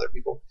debrief to other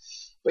people.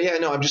 But yeah,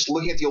 no, I'm just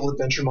looking at the old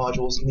adventure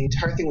modules, and the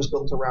entire thing was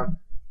built around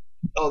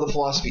the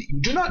philosophy.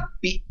 You do not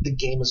beat the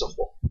game as a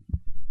whole,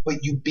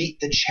 but you beat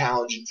the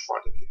challenge in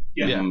front of you.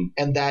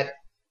 Yeah. And that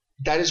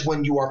that is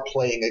when you are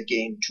playing a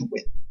game to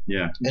win.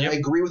 Yeah. And I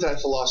agree with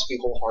that philosophy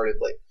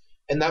wholeheartedly.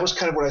 And that was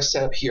kind of what I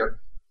set up here.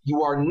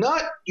 You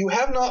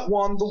have not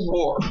won the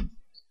war,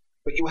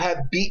 but you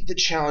have beat the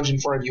challenge in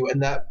front of you,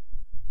 and that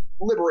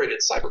liberated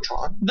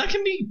Cybertron. That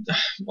can be,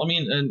 I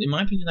mean, in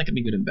my opinion, that can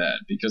be good and bad,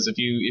 because if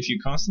you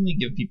constantly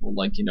give people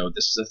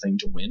this is a thing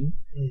to win,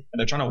 and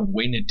they're trying to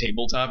win at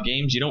tabletop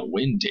games, you don't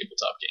win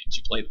tabletop games,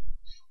 you play them.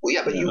 Well,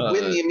 yeah, but you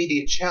win the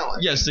immediate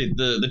challenge. Yes,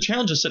 the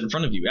challenge is set in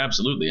front of you,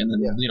 absolutely, and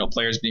then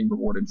players being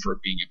rewarded for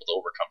being able to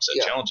overcome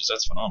said challenges.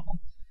 That's phenomenal.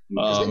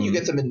 Because then you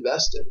get them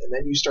invested, and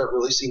then you start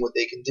really seeing what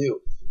they can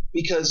do.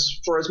 Because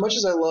for as much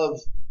as I love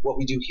what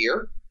we do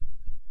here,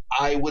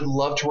 I would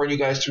love to run you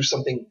guys through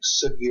something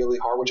severely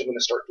hard, which I'm going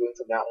to start doing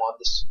from now on.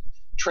 This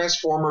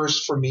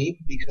Transformers, for me,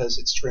 because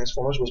it's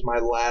Transformers, was my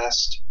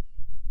last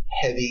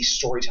heavy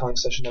storytelling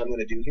session that I'm going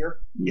to do here.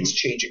 It's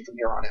changing from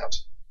here on out.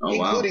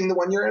 Including the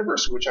 1-year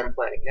anniversary, which I'm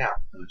planning now.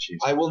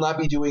 I will not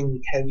be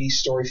doing heavy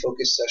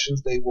story-focused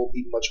sessions. They will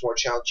be much more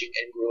challenging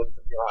and grueling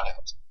from here on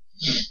out.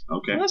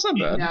 Okay. That's not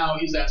bad. Now,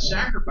 is that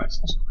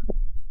sacrificing story?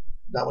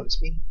 Not when it's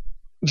me.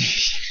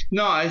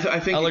 No, I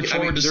think I look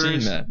forward to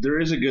seeing that. There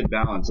is a good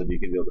balance that you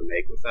can be able to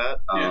make with that.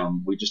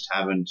 We just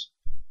haven't,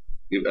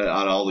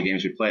 out of all the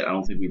games we played, I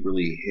don't think we've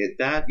really hit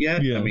that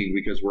yet. I mean,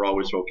 because we're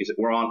always focused.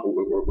 We're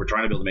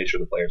trying to be able to make sure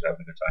the players have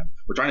a good time.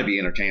 We're trying to be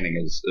entertaining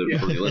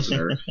for the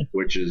listener,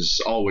 which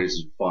is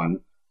always fun.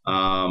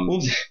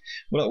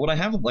 What I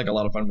have a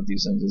lot of fun with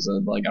these things is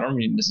I don't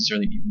really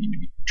necessarily need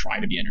to try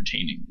to be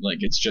entertaining.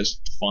 It's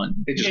just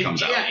fun. It just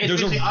comes out.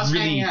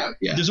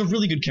 There's a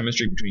really good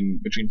chemistry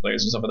between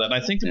players and stuff like that.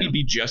 And I think that we'd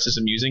be just as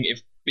amusing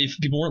if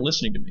people weren't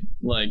listening to me.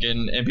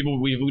 And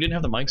people, we didn't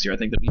have the mics here, I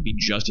think that we'd be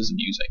just as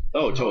amusing.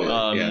 Oh,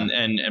 totally.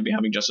 And be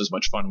having just as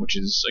much fun, which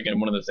is again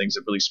one of the things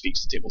that really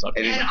speaks to tabletop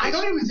games. And I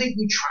don't even think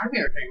we try to be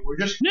entertaining. We're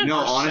just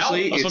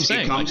honestly, that's what I'm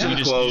saying.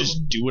 You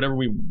just do whatever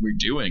we're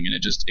doing, and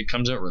it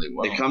comes out really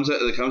well. It comes to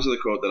the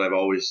quote that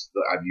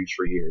I've used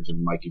for years,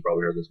 and Mike, you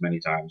probably heard this many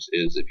times,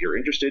 is if you're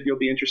interested, you'll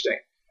be interesting.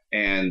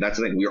 And that's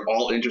the thing. We're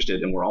all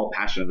interested and we're all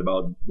passionate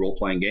about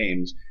role-playing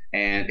games,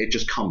 and it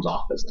just comes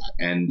off as that.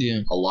 And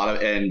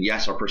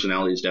yes, our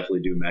personalities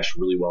definitely do mesh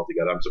really well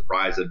together. I'm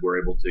surprised that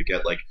we're able to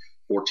get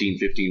 14,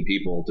 15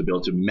 people to be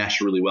able to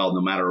mesh really well,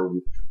 no matter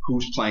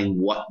who's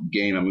playing what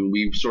game. I mean,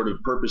 we've sort of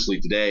purposely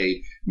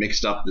today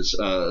mixed up this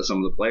some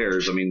of the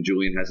players. I mean,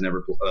 Julian hasn't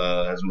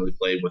really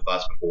played with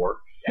us before.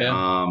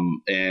 Yeah.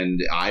 And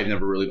I haven't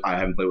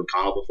played with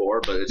Connell before,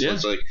 but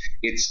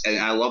and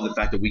I love the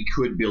fact that we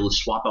could be able to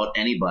swap out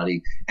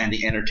anybody, and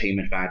the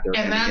entertainment factor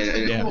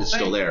is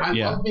still there. I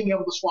love being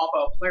able to swap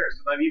out players,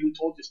 because I've even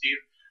told you, Steve,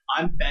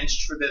 I'm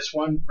benched for this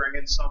one,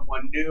 bringing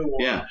someone new,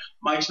 or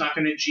Mike's not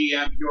going to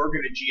GM, you're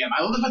going to GM.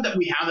 I love the fact that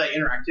we have that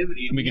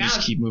interactivity. And we can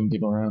just keep moving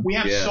people around. We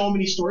have so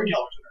many storytellers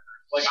in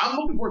our group. I'm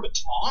looking forward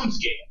to Tom's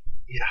game.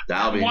 Yeah,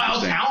 that'll be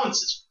Wild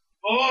Talents is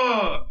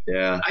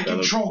I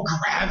control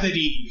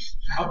gravity,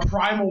 a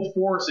primal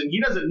force, and he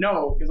doesn't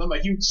know, because I'm a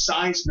huge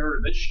science nerd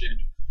of this shit,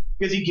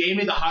 because he gave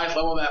me the highest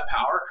level of that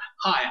power.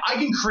 I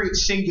can create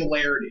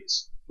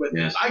singularities with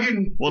this.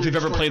 If you've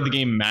ever played the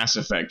game Mass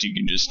Effect, you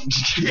can just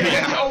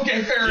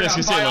okay, fair enough.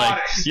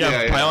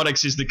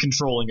 Biotics is the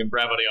controlling of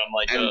gravity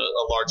on a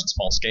large and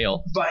small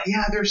scale. But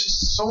there's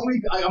just so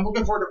many. I'm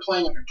looking forward to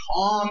playing under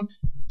Tom,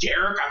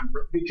 Derek,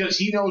 because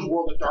he knows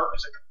World of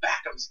Darkness like the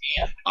back of his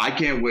hand. I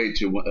can't wait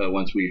to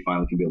once we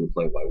finally can be able to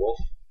play White Wolf,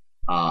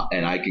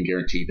 and I can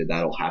guarantee that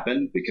that'll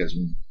happen, because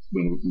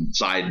when we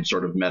side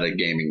sort of meta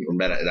gaming or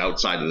meta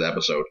outside of the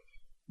episode,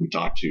 we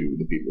talked to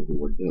the people who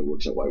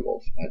works at White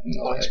Wolf in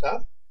LA.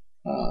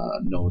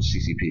 No, it's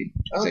CCP.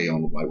 They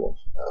own White Wolf.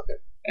 Okay.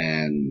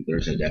 And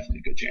there's definitely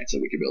a good chance that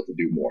we could be able to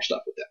do more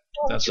stuff with them.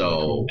 That's so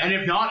cool. And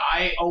if not,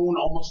 I own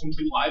almost a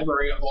complete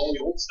library of all the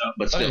old stuff.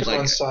 But still,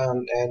 on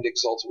Scion and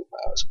Exalted with my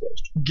eyes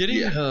closed.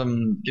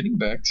 Getting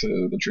back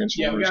to the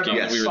Transformers game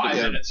that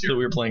we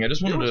were playing, I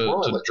just wanted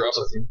to drop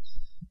a thing.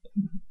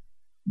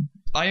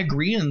 I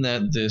agree in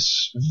that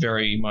this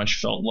very much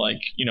felt like,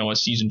 a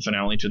season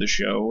finale to the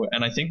show,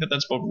 and I think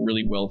that spoke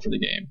really well for the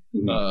game.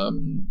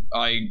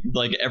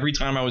 Mm-hmm. Every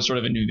time I was sort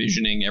of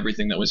envisioning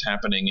everything that was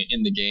happening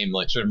in the game,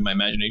 sort of in my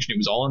imagination, it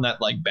was all in that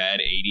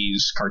bad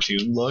 80s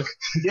cartoon look.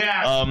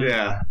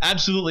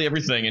 Absolutely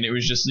everything, and it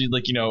was just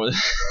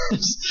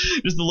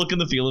just the look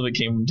and the feel of it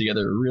came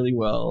together really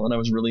well, and I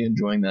was really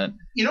enjoying that.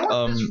 You know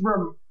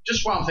what?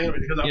 Just while I'm thinking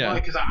of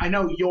it, because I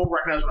know you'll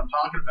recognize what I'm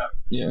talking about.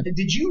 Yeah.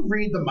 Did you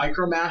read the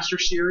Micromaster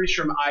series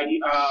from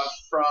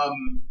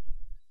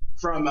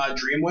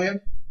Dreamwave?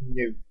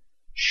 No.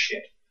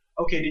 Shit.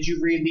 Okay. Did you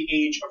read The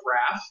Age of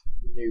Wrath?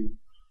 No.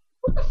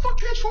 What the fuck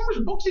Transformers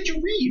books did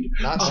you read?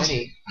 Not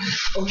many.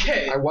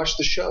 Okay. I watched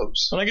the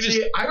shows. I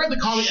read the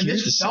comic, and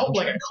this felt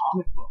like a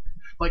comic book.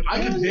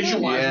 I could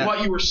visualize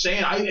what you were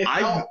saying.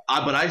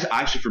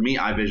 But for me,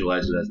 I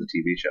visualized it as the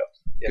TV show.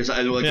 Because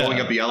I like going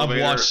up the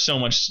elevator. I've watched so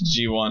much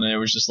G1, and it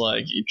was just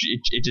like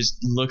it just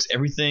looks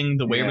everything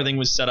the way everything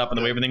was set up and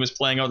the way everything was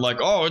playing out. Like,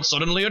 oh, it's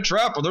suddenly a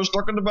trap, or they're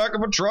stuck in the back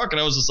of a truck, and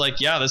I was just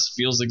like, yeah, this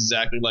feels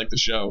exactly like the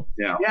show.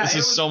 Yeah, this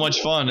is so much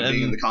fun. And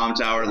being in the comm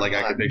tower, like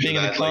I could picture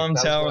being that. in the comm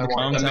tower,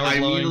 I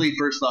immediately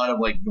first thought of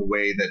like the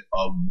way that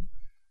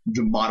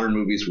the modern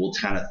movies will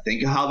kind of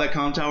think of how that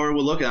comm tower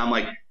will look, and I'm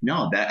like,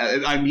 no,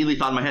 that I immediately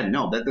thought in my head,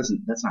 no, that's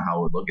not how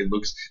it would look. It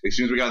looks, as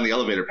soon as we got on the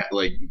elevator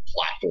like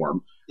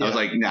platform, I was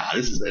like, nah,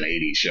 this is an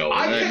 80s show.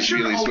 I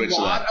pictured a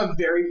lot of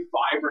very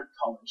vibrant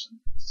colors in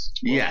this.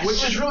 Yes.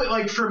 Which is really,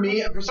 like, for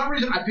me, for some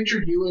reason, I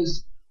pictured you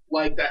as,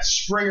 like, that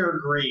Springer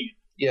green.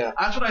 Yeah.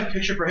 That's what I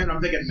pictured for him.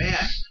 I'm thinking, man,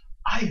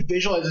 I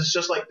visualize it's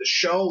just like the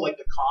show, like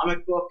the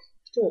comic book.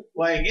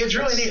 Like, it's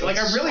really neat. Like,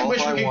 I really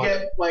wish we could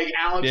get, like,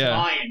 Alex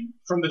Vine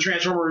from the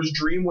Transformers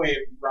Dreamwave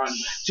run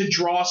to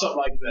draw something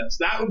like this.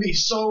 That would be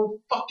so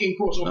fucking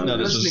cool. So if you're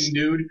listening,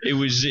 dude. It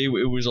was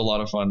a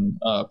lot of fun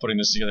putting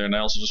this together, and I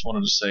also just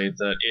wanted to say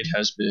that it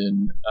has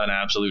been an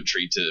absolute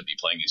treat to be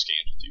playing these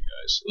games with you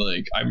guys.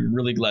 Like, I'm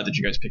really glad that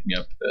you guys picked me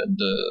up and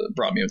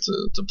brought me up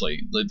to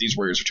play. Like, these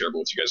Warriors Are Terrible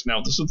with you guys. Now,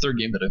 this is the third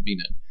game that I've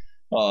been in.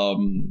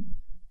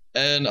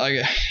 And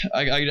I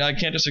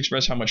can't just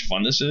express how much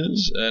fun this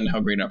is and how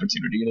great an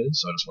opportunity it is.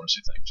 So I just want to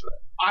say thanks for that.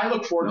 I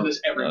look forward to this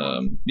every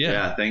month.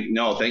 Thank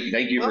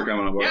you for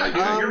coming on board.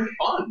 You're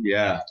fun.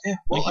 Yeah.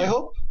 Well, I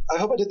hope I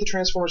did the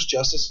Transformers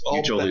justice.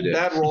 You totally did.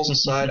 Bad rolls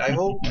aside, I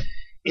hope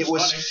it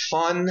was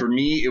fun. For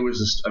me, it was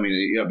just, I mean,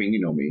 you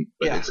know me,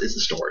 but it's the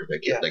story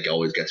that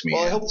always gets me.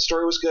 Well, I hope the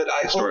story was good.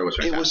 I hope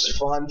it was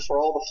fun for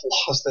all the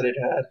flaws that it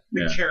had.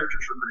 The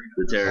characters were great.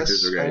 The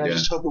characters were great. And I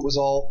just hope it was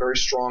all very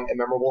strong and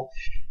memorable.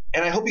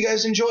 And I hope you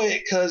guys enjoy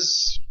it,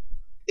 because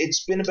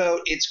it's going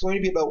to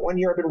be about 1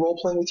 year I've been role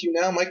playing with you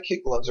now. My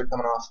kid gloves are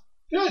coming off.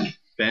 Good.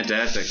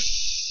 Fantastic.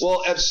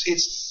 Well, I've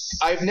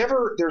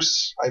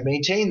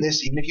maintained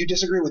this, even if you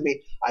disagree with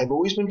me, I've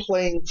always been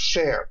playing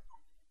fair.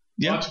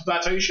 Yeah.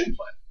 That's how you should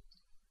play.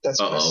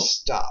 That's going to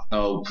stop.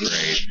 Oh,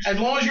 great. As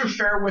long as you're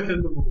fair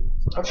within the rules.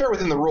 I'm fair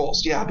within the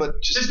rules, yeah,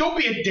 but just don't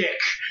be a dick.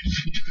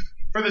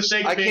 For the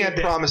sake of I can't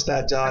promise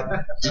that,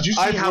 Dodd. Did you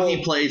see how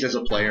he plays as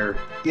a player?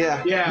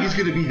 Yeah. He's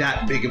going to be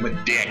that big of a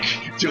dick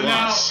to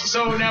us.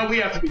 So now we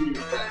have to be new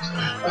friends.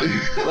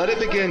 Let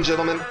it begin,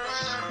 gentlemen.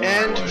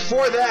 And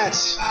for that,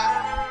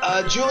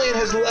 Julian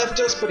has left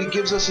us, but he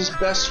gives us his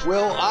best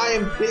will. I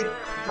am Big...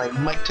 My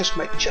mic touched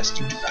my chest.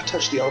 You do not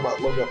touch the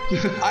Autobot logo.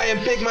 I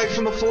am Big Mike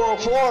from the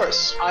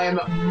 404s. I am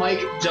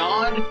Mike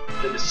Dodd,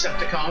 the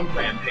Decepticon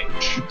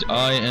Rampage.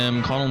 I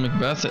am Connell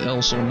Macbeth,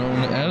 also known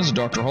as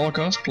Dr.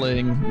 Holocaust,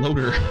 playing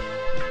Loader.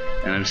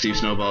 And I'm Steve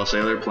Snowball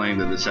Sailor, playing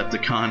the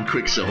Decepticon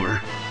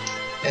Quicksilver.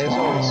 As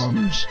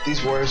always,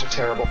 these warriors are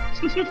terrible.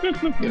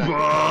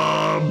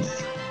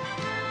 Bombs!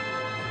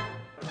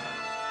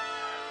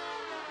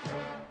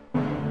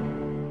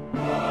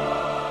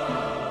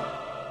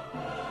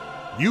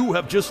 You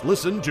have just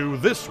listened to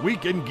This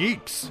Week in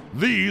Geeks.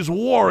 These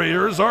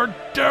warriors are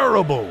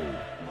terrible.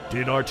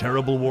 Did our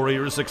terrible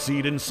warriors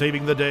succeed in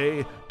saving the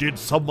day? Did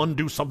someone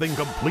do something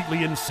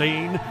completely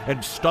insane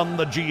and stun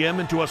the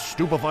GM into a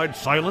stupefied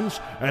silence?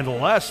 And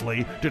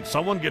lastly, did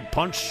someone get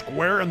punched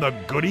square in the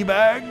goodie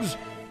bags?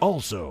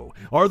 Also,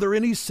 are there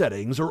any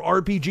settings or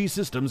RPG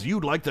systems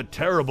you'd like the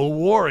terrible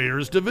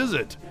warriors to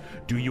visit?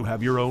 Do you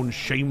have your own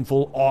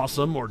shameful,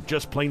 awesome, or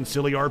just plain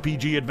silly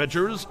RPG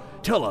adventures?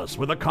 Tell us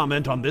with a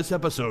comment on this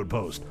episode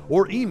post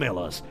or email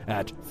us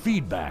at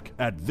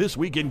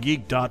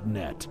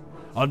feedback@thisweekingeek.net.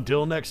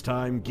 Until next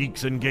time,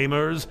 geeks and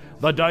gamers,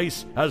 the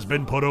dice has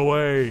been put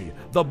away,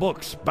 the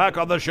books back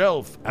on the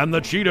shelf, and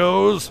the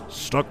Cheetos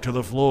stuck to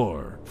the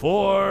floor.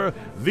 For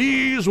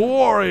these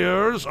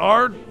warriors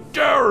are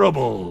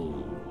terrible.